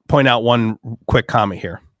to point out one quick comment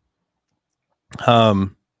here.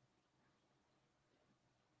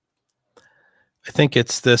 I think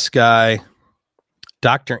it's this guy,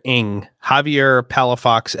 Dr. Ng, Javier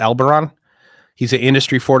Palafox Albaran. He's an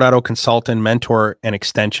Industry 4.0 consultant, mentor, and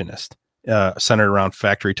extensionist, centered around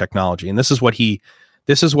factory technology. And this is what he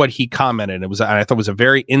This is what he commented. And I thought it was a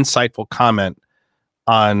very insightful comment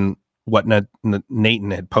on what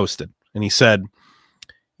Nathan had posted. And he said,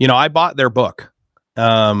 I bought their book.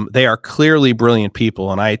 They are clearly brilliant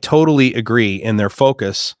people, and I totally agree in their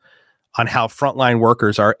focus on how frontline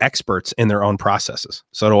workers are experts in their own processes.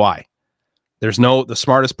 So do I. The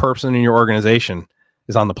smartest person in your organization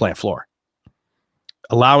is on the plant floor.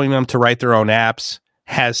 Allowing them to write their own apps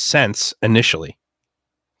has sense initially.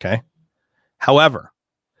 Okay. However,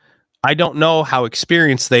 I don't know how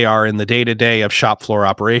experienced they are in the day-to-day of shop floor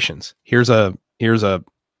operations. Here's a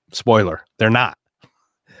spoiler. They're not.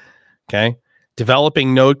 Okay.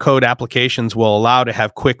 Developing no code applications will allow to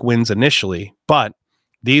have quick wins initially, but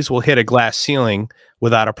these will hit a glass ceiling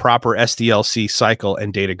without a proper SDLC cycle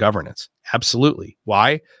and data governance. Absolutely.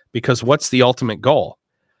 Why? Because what's the ultimate goal?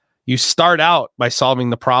 You start out by solving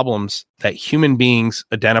the problems that human beings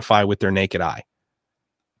identify with their naked eye,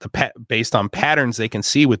 based on patterns they can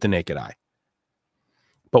see with the naked eye.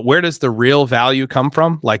 But where does the real value come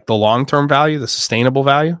from? Like the long-term value, the sustainable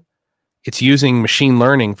value? It's using machine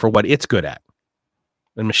learning for what it's good at.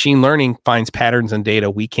 And machine learning finds patterns and data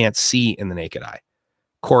we can't see in the naked eye.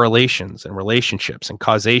 Correlations and relationships and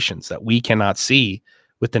causations that we cannot see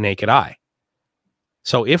with the naked eye.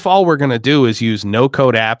 So if all we're going to do is use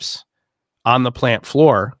no-code apps on the plant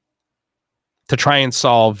floor to try and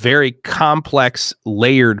solve very complex,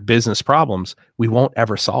 layered business problems, we won't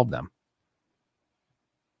ever solve them.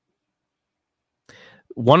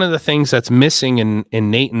 One of the things that's missing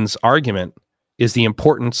in Nathan's argument is the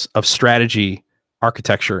importance of strategy,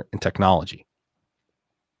 architecture, and technology.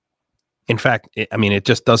 In fact, it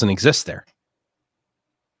just doesn't exist there.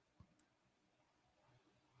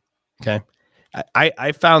 Okay.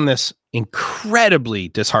 I found this incredibly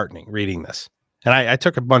disheartening reading this. And I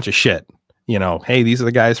took a bunch of shit. Hey, these are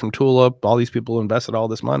the guys from Tulip. All these people invested all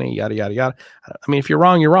this money, yada, yada, yada. If you're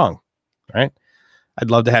wrong, you're wrong. Right?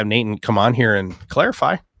 I'd love to have Nathan come on here and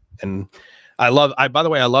clarify. And by the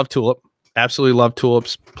way, I love Tulip. Absolutely love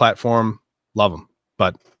Tulip's platform. Love them,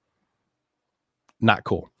 but not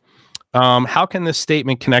cool. How can this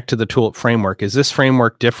statement connect to the Tulip framework? Is this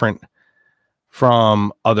framework different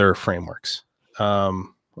from other frameworks? Let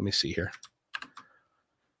me see here.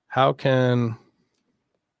 How can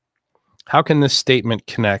this statement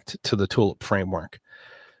connect to the Tulip framework?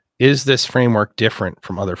 Is this framework different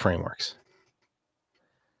from other frameworks?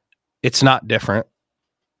 It's not different.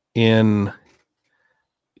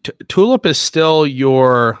 Tulip is still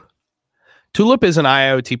Tulip is an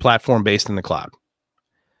IoT platform based in the cloud.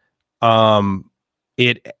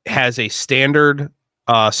 It has a standard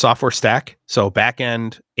software stack, so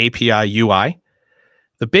backend API UI.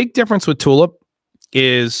 The big difference with Tulip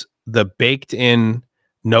is the baked-in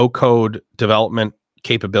no-code development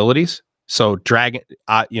capabilities. So dragging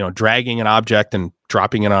an object and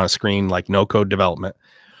dropping it on a screen like no-code development,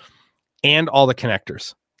 and all the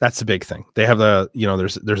connectors. That's the big thing. They have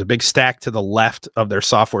there's a big stack to the left of their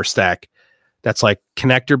software stack that's like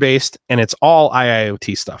connector based, and it's all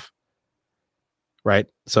IIoT stuff. Right.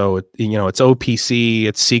 So, it's OPC,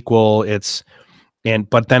 it's SQL,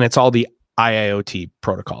 but then it's all the IIoT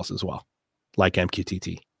protocols as well, like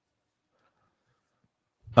MQTT.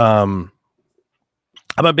 I'm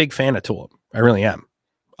a big fan of Tulip. I really am.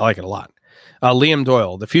 I like it a lot. Liam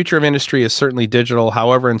Doyle, the future of industry is certainly digital.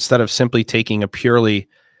 However, instead of simply taking a purely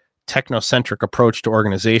technocentric approach to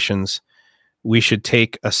organizations, we should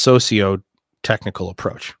take a socio-technical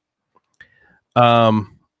approach. I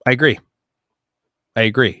agree.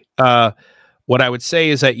 What I would say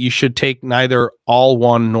is that you should take neither all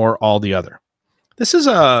one nor all the other. This is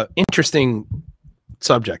a interesting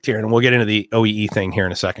subject here, and we'll get into the OEE thing here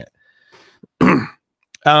in a second.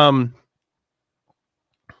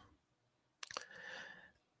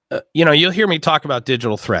 You'll hear me talk about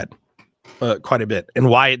digital thread quite a bit, and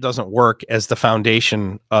why it doesn't work as the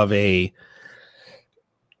foundation of why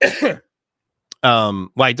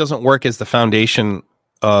it doesn't work as the foundation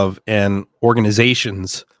of an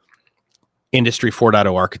organization's Industry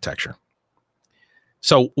 4.0 architecture.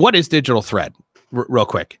 So what is digital thread? Real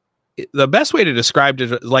quick. The best way to describe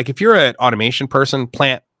it, like if you're an automation person,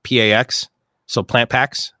 Plant PAX, so Plant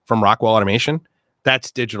Packs from Rockwell Automation,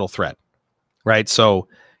 that's digital thread, right? So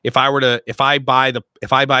if I buy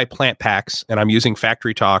Plant Packs and I'm using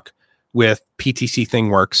FactoryTalk with PTC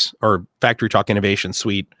ThingWorks or FactoryTalk Innovation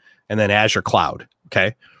Suite and then Azure Cloud,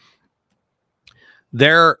 okay?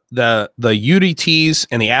 They're the UDTs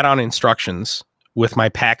and the add-on instructions with my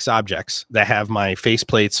PAX objects that have my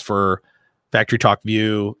faceplates for FactoryTalk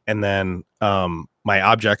View, and then my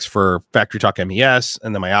objects for FactoryTalk MES,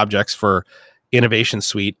 and then my objects for Innovation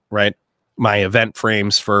Suite, right? my event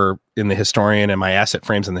frames for in the historian and my asset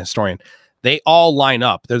frames in the historian, they all line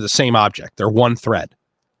up. They're the same object. They're one thread,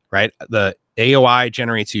 right? The AOI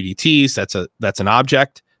generates UDTs. That's an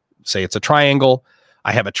object. Say it's a triangle.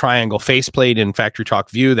 I have a triangle faceplate in FactoryTalk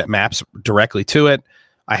View that maps directly to it.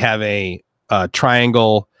 I have a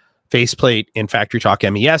triangle faceplate in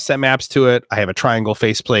FactoryTalk MES that maps to it. I have a triangle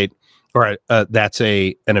faceplate, or that's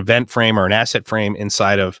an event frame or an asset frame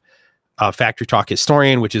inside of FactoryTalk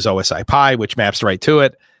Historian, which is OSI Pi, which maps right to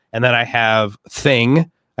it. And then I have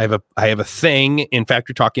thing. I have a thing in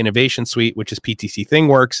FactoryTalk Innovation Suite, which is PTC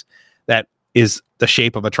ThingWorks, that is the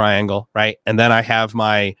shape of a triangle, right? And then I have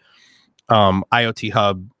my IoT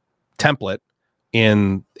Hub template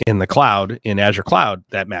in the cloud, in Azure Cloud,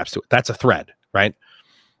 that maps to it. That's a thread, right?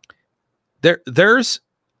 There's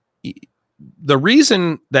the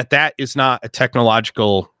reason that is not a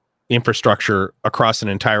technological infrastructure across an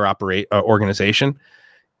entire organization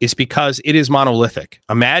is because it is monolithic.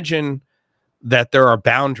 Imagine that there are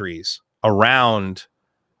boundaries around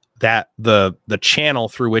that the channel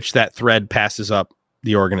through which that thread passes up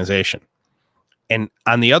the organization. And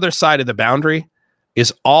on the other side of the boundary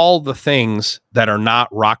is all the things that are not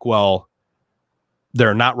Rockwell.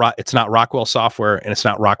 It's not Rockwell software, and it's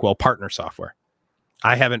not Rockwell partner software.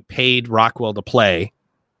 I haven't paid Rockwell to play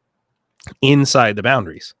inside the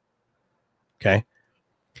boundaries. Okay.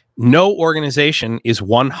 No organization is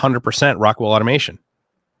 100% Rockwell Automation.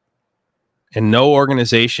 And no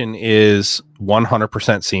organization is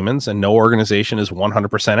 100% Siemens, and no organization is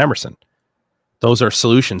 100% Emerson. Those are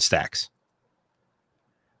solution stacks.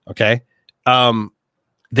 Okay.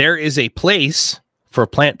 There is a place for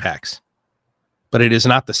plant packs, but it is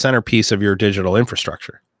not the centerpiece of your digital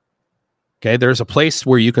infrastructure. Okay. There's a place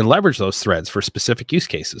where you can leverage those threads for specific use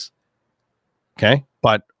cases. Okay.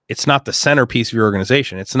 But it's not the centerpiece of your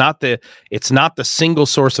organization. It's not the single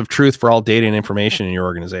source of truth for all data and information in your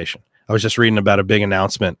organization. I was just reading about a big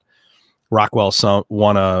announcement. Rockwell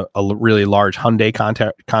won a really large Hyundai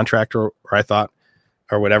contract, or I thought,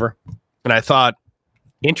 or whatever. And I thought,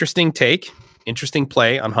 interesting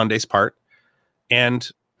play on Hyundai's part. And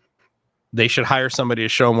they should hire somebody to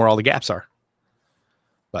show them where all the gaps are.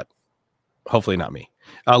 But hopefully not me.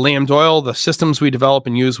 Liam Doyle, the systems we develop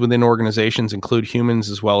and use within organizations include humans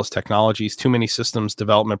as well as technologies. Too many systems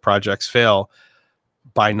development projects fail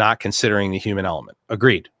by not considering the human element.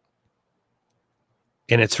 Agreed.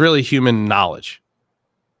 And it's really human knowledge.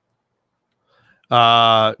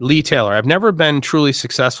 Lee Taylor, I've never been truly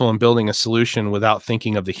successful in building a solution without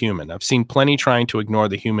thinking of the human. I've seen plenty trying to ignore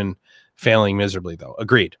the human, failing miserably, though.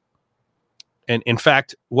 Agreed. And in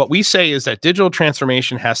fact, what we say is that digital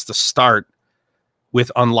transformation has to start with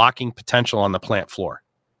unlocking potential on the plant floor.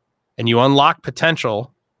 And you unlock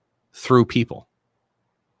potential through people.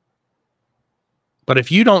 But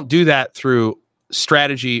if you don't do that through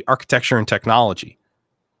strategy, architecture, and technology,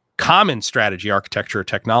 common strategy, architecture,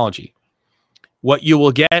 technology, what you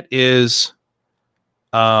will get is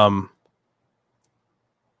there's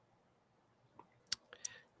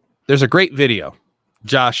a great video.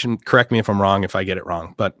 Josh, and correct me if I'm wrong if I get it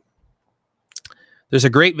wrong, but there's a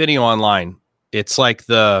great video online. It's like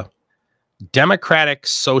the Democratic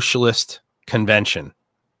Socialist Convention.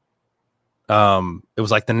 It was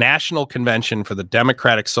like the national convention for the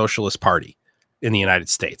Democratic Socialist Party in the United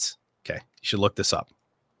States. Okay, you should look this up.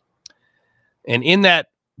 And in that,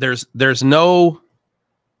 there's no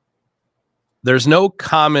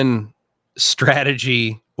common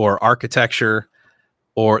strategy or architecture,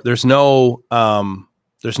 or there's no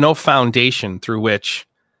foundation through which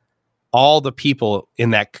all the people in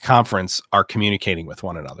that conference are communicating with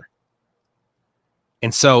one another.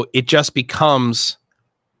 And so it just becomes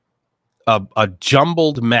a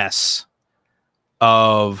jumbled mess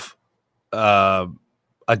of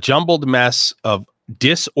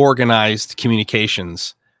disorganized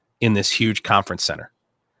communications in this huge conference center,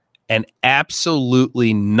 and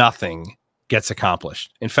absolutely nothing gets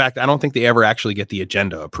accomplished. In fact, I don't think they ever actually get the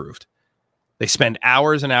agenda approved. They spend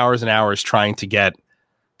hours and hours and hours trying to get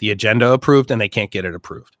the agenda approved, and they can't get it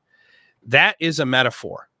approved. That is a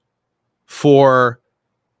metaphor for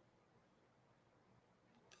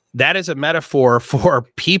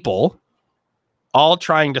people all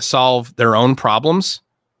trying to solve their own problems,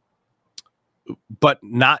 but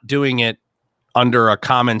not doing it under a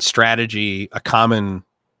common strategy, a common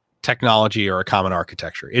technology, or a common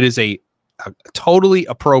architecture. It is a totally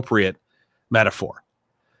appropriate metaphor.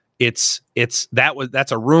 That's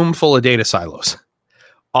a room full of data silos,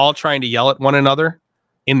 all trying to yell at one another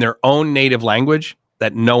in their own native language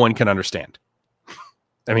that no one can understand.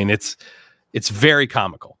 I mean, it's very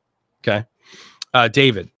comical. Okay.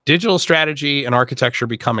 David, digital strategy and architecture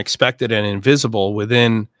become expected and invisible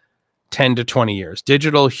within 10 to 20 years.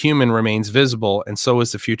 Digital human remains visible, and so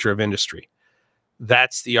is the future of industry.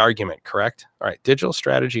 That's the argument, correct? All right. Digital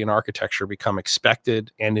strategy and architecture become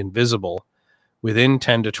expected and invisible within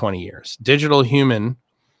 10 to 20 years. Digital human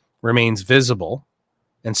remains visible,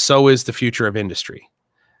 and so is the future of industry.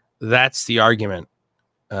 That's the argument,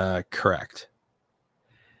 correct?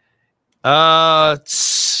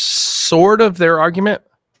 Sort of their argument.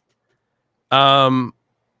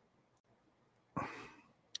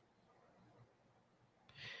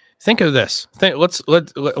 Think of this.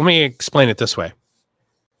 Let me explain it this way.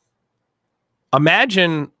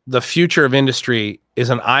 Imagine the future of industry is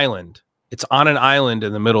an island. It's on an island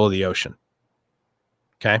in the middle of the ocean.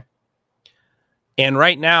 Okay. And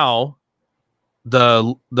right now,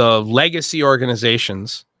 the legacy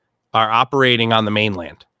organizations are operating on the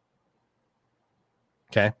mainland.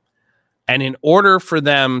 Okay. And in order for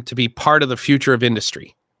them to be part of the future of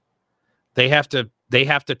industry, they have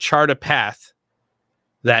to chart a path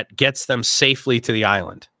that gets them safely to the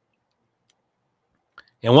island.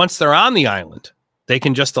 And once they're on the island, they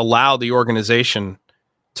can just allow the organization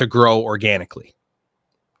to grow organically.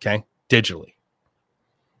 Okay. Digitally.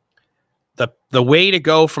 The way to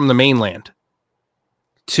go from the mainland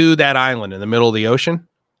to that island in the middle of the ocean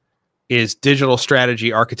is digital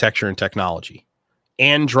strategy, architecture, and technology,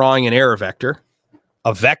 and drawing an error vector,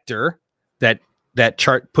 a vector that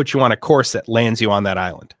puts you on a course that lands you on that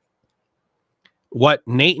island. What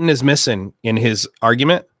Nathan is missing in his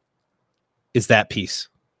argument is that piece.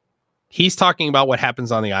 He's talking about what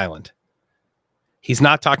happens on the island. He's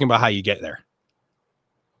not talking about how you get there.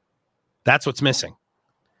 That's what's missing.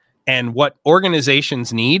 And what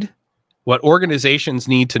organizations need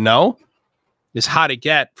to know is how to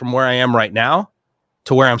get from where I am right now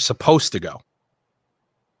to where I'm supposed to go.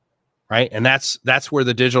 Right? And that's where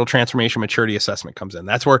the digital transformation maturity assessment comes in.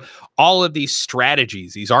 That's where all of these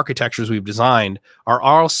strategies, these architectures we've designed are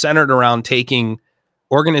all centered around taking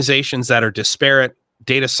organizations that are disparate,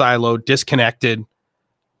 data siloed, disconnected,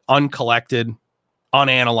 uncollected,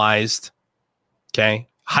 unanalyzed, okay,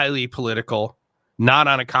 highly political, not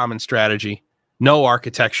on a common strategy, no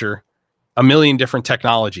architecture, a million different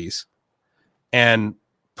technologies, and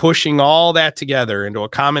pushing all that together into a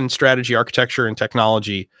common strategy, architecture, and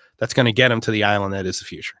technology that's going to get them to the island that is the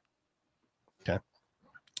future. Okay.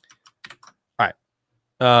 All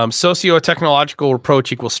right. Socio-technological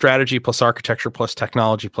approach equals strategy plus architecture plus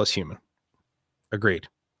technology plus human. Agreed.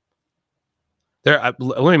 Let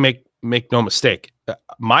me make no mistake.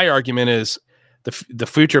 My argument is the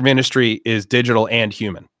future of industry is digital and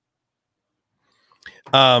human.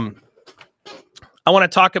 I want to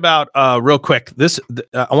talk about real quick.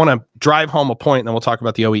 I want to drive home a point, and then we'll talk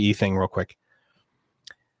about the OEE thing real quick.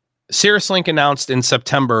 Cirrus Link announced in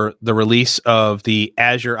September the release of the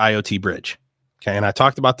Azure IoT Bridge. Okay, and I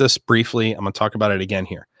talked about this briefly. I'm going to talk about it again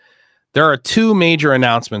here. There are two major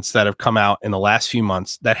announcements that have come out in the last few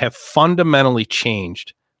months that have fundamentally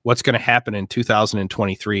changed what's going to happen in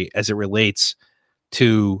 2023 as it relates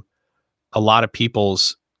to a lot of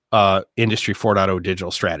people's Industry 4.0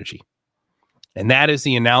 digital strategy. And that is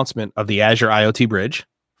the announcement of the Azure IoT Bridge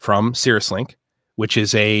from Cirrus Link, which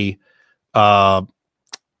is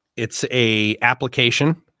it's a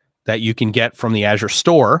application that you can get from the Azure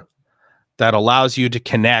store that allows you to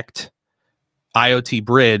connect IoT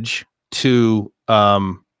Bridge to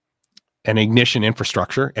an Ignition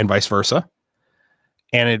infrastructure and vice versa.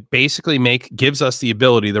 And it basically gives us the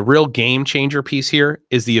ability, the real game changer piece here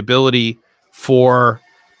is the ability for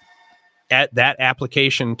that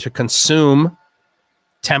application to consume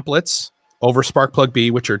templates over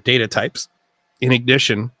Spark-Plug-B, which are data types in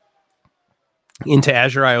Ignition, into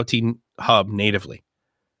Azure IoT Hub natively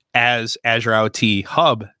as Azure IoT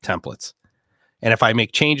Hub templates. And if I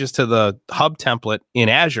make changes to the Hub template in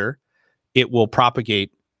Azure, it will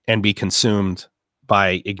propagate and be consumed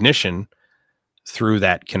by Ignition through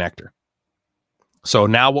that connector. So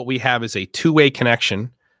now what we have is a two-way connection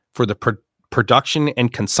for the production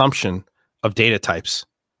and consumption of data types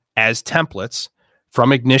as templates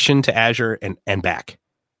from Ignition to Azure and back,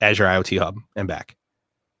 Azure IoT Hub and back.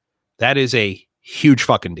 That is a huge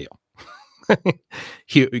fucking deal.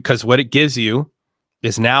 Because what it gives you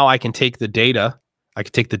is now I can take the data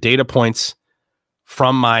points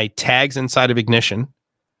from my tags inside of Ignition,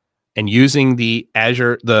 and using the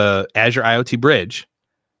Azure IoT Bridge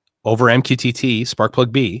over MQTT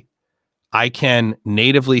Spark-Plug-B, I can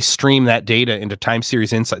natively stream that data into time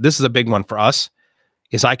series insight. This is a big one for us,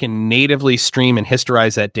 is I can natively stream and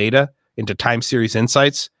historize that data into time series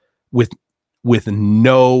insights with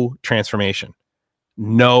no transformation,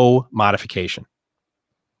 no modification.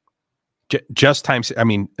 just time. I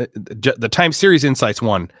mean, the time series insights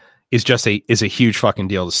one is a huge fucking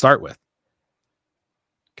deal to start with.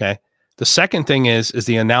 Okay. The second thing is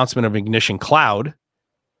the announcement of Ignition Cloud,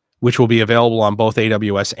 which will be available on both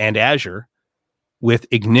AWS and Azure, with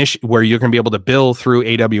Ignition, where you're going to be able to bill through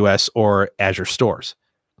AWS or Azure stores.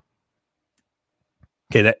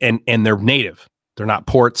 Okay, and they're native. They're not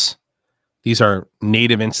ports. These are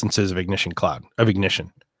native instances of Ignition Cloud, of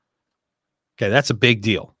Ignition. Okay, that's a big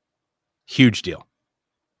deal. Huge deal.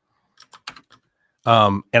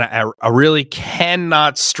 And I really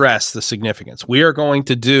cannot stress the significance. We are going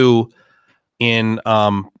to do in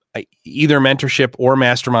either mentorship or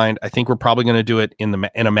mastermind. I think we're probably going to do it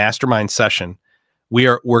in a mastermind session.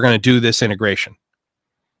 We're going to do this integration.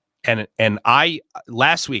 And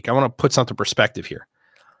last week, I want to put something in perspective here.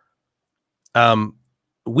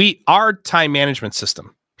 Our time management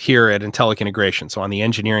system here at Intellic Integration, so on the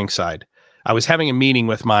engineering side, I was having a meeting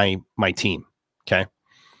with my team, okay,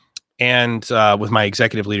 and with my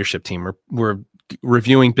executive leadership team. We're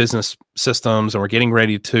reviewing business systems, and we're getting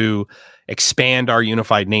ready to expand our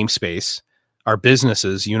unified namespace, our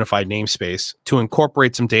business's unified namespace, to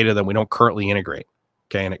incorporate some data that we don't currently integrate,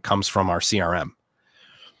 okay, and it comes from our CRM.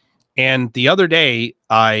 And the other day,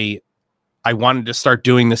 I wanted to start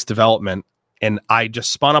doing this development, and I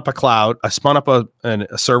just spun up a cloud. I spun up a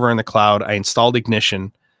server in the cloud. I installed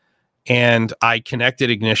Ignition, and I connected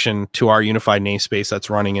Ignition to our unified namespace that's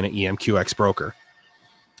running in an EMQX broker.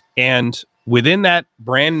 And within that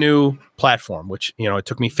brand new platform, which, it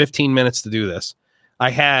took me 15 minutes to do this, I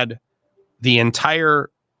had the entire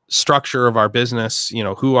structure of our business,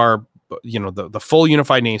 who are, the full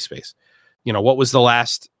unified namespace. What was the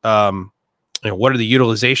last, what are the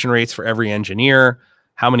utilization rates for every engineer?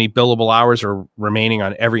 How many billable hours are remaining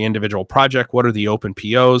on every individual project? What are the open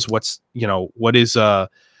POs? What's the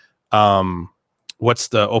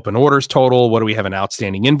open orders total? What do we have in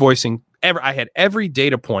outstanding invoicing? I had every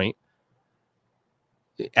data point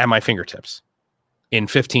at my fingertips in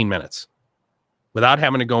 15 minutes without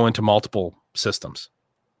having to go into multiple systems.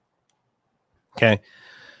 Okay.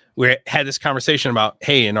 We had this conversation about,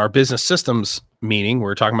 hey, in our business systems meeting,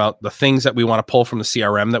 we're talking about the things that we want to pull from the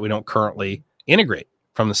CRM that we don't currently integrate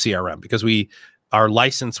from the CRM, because our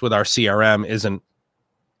license with our CRM isn't,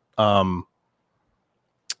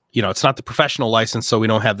 it's not the professional license, so we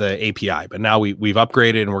don't have the API. But now we've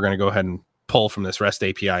upgraded, and we're going to go ahead and pull from this REST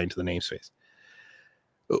API into the namespace.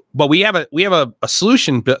 But we have a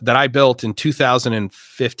solution that I built in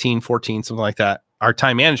 2015, 14, something like that. Our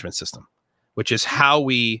time management system, which is how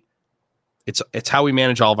it's how we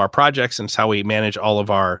manage all of our projects, and it's how we manage all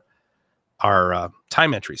of our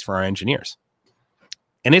time entries for our engineers.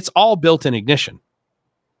 And it's all built in Ignition.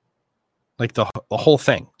 Like the whole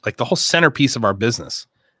thing, like the whole centerpiece of our business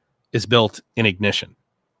is built in Ignition,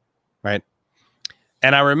 right?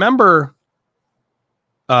 And I remember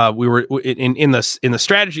we were in the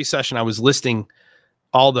strategy session. I was listing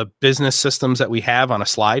all the business systems that we have on a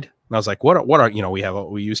slide, and I was like, "What are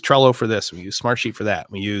we use Trello for this, we use Smartsheet for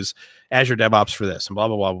that, we use Azure DevOps for this, and blah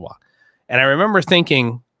blah blah blah blah." And I remember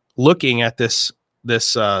looking at this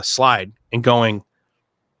slide and going,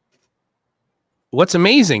 "What's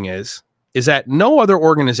amazing is that no other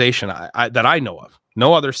organization that I know of,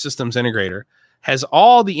 no other systems integrator, has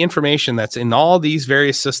all the information that's in all these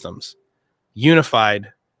various systems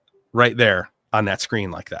unified right there on that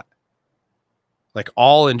screen like that. Like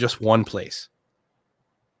all in just one place."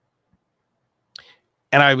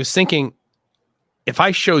 And I was thinking, if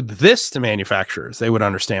I showed this to manufacturers, they would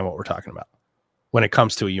understand what we're talking about when it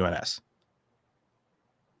comes to a UNS.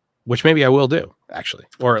 Which maybe I will do, actually,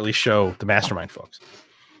 or at least show the mastermind folks.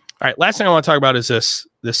 All right, last thing I want to talk about is this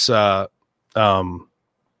OEE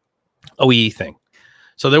thing.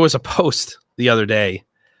 So there was a post the other day.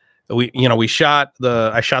 I shot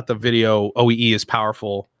the video. OEE is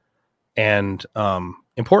powerful and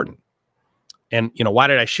important. And why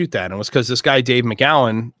did I shoot that? And it was because this guy Dave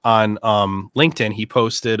McGowan on LinkedIn, he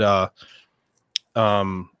posted an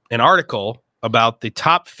article about the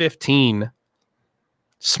top 15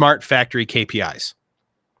 smart factory KPIs,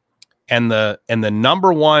 and the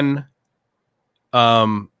number one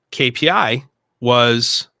KPI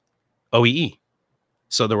was OEE.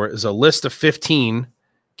 So there was a list of 15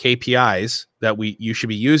 KPIs that you should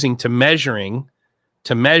be using to measure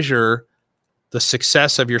the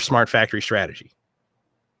success of your smart factory strategy,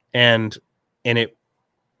 and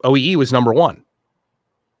OEE was number one.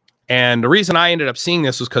 And the reason I ended up seeing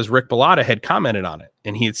this was because Rick Bellotta had commented on it,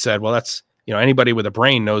 and he had said, "Well, that's." Anybody with a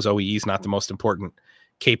brain knows OEE is not the most important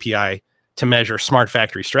KPI to measure smart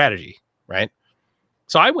factory strategy, right?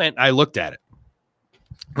 So I looked at it.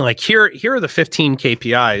 Like here are the 15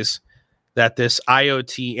 KPIs that this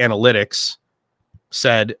IoT analytics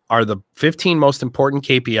said are the 15 most important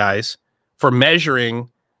KPIs for measuring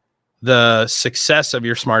the success of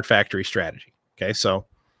your smart factory strategy. Okay, so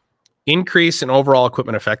increase in overall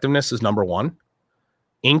equipment effectiveness is number one.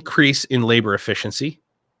 Increase in labor efficiency,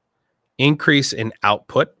 increase in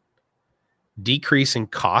output, decrease in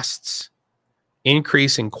costs,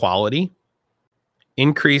 increase in quality,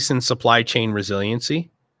 increase in supply chain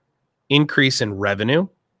resiliency, increase in revenue,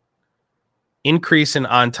 increase in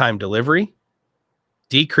on-time delivery,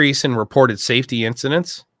 decrease in reported safety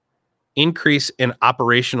incidents, increase in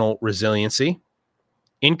operational resiliency,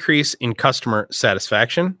 increase in customer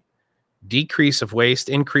satisfaction, decrease of waste,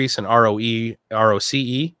 increase in ROE,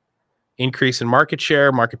 ROCE, increase in market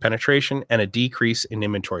share, market penetration, and a decrease in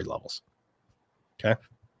inventory levels. Okay.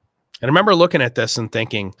 And I remember looking at this and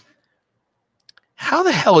thinking, how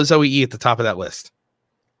the hell is OEE at the top of that list?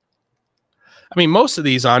 I mean, most of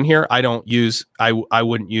these on here, I don't use, I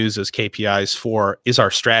wouldn't use as KPIs for, is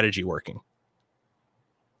our strategy working?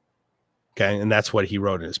 Okay. And that's what he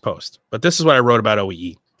wrote in his post. But this is what I wrote about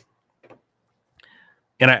OEE.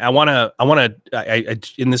 And I want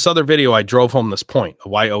to, in this other video, I drove home this point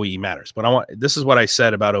of why OEE matters. But this is what I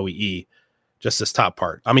said about OEE, just this top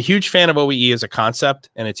part. I'm a huge fan of OEE as a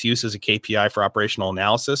concept and its use as a KPI for operational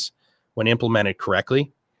analysis when implemented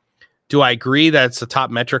correctly. Do I agree that it's the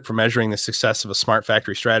top metric for measuring the success of a smart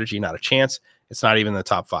factory strategy? Not a chance. It's not even in the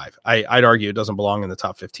top 5. I'd argue it doesn't belong in the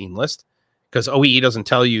top 15 list because OEE doesn't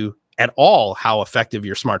tell you at all how effective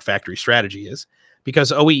your smart factory strategy is,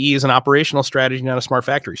 because OEE is an operational strategy, not a smart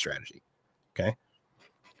factory strategy. Okay.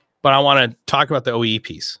 But I want to talk about the OEE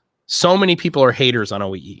piece. So many people are haters on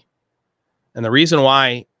OEE. And the reason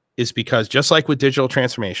why is because just like with digital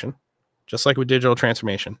transformation,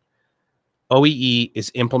 OEE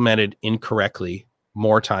is implemented incorrectly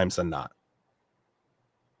more times than not.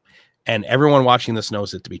 And everyone watching this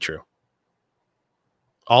knows it to be true.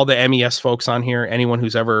 All the MES folks on here, anyone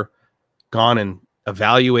who's ever gone and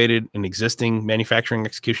evaluated an existing manufacturing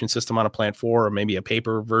execution system on a plant floor, or maybe a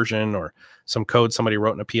paper version or some code somebody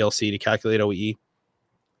wrote in a PLC to calculate OEE,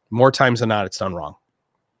 more times than not, it's done wrong.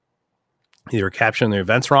 Either capturing the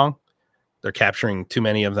events wrong, they're capturing too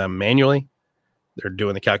many of them manually, they're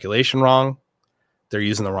doing the calculation wrong, they're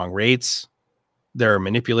using the wrong rates, they're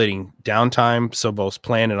manipulating downtime, so both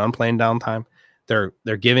planned and unplanned downtime. They're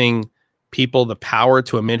giving people the power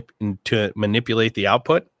to manipulate the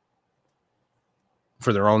output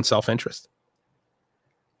for their own self-interest.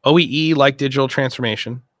 OEE, like digital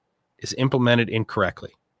transformation, is implemented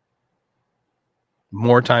incorrectly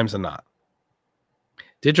more times than not.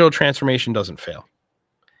 Digital transformation doesn't fail.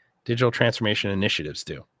 Digital transformation initiatives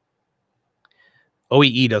do.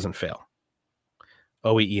 OEE doesn't fail.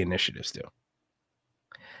 OEE initiatives do.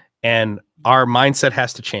 And our mindset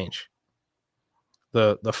has to change.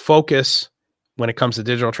 The focus when it comes to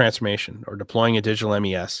digital transformation or deploying a digital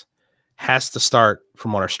MES has to start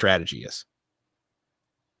from what our strategy is.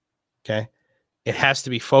 Okay. It has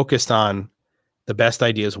to be focused on the best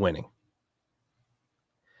ideas winning.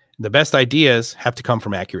 The best ideas have to come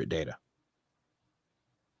from accurate data.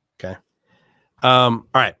 Okay. All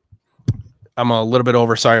right. I'm a little bit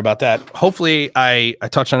over. Sorry about that. Hopefully I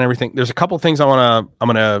touched on everything. There's a couple of things I'm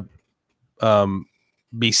going to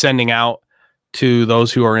be sending out to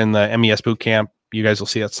those who are in the MES bootcamp. You guys will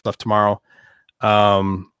see that stuff tomorrow.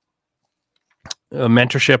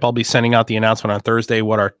 Mentorship, I'll be sending out the announcement on Thursday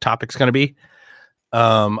what our topic's going to be.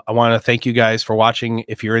 I want to thank you guys for watching.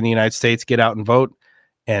 If you're in the United States, get out and vote,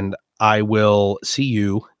 and I will see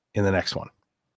you in the next one.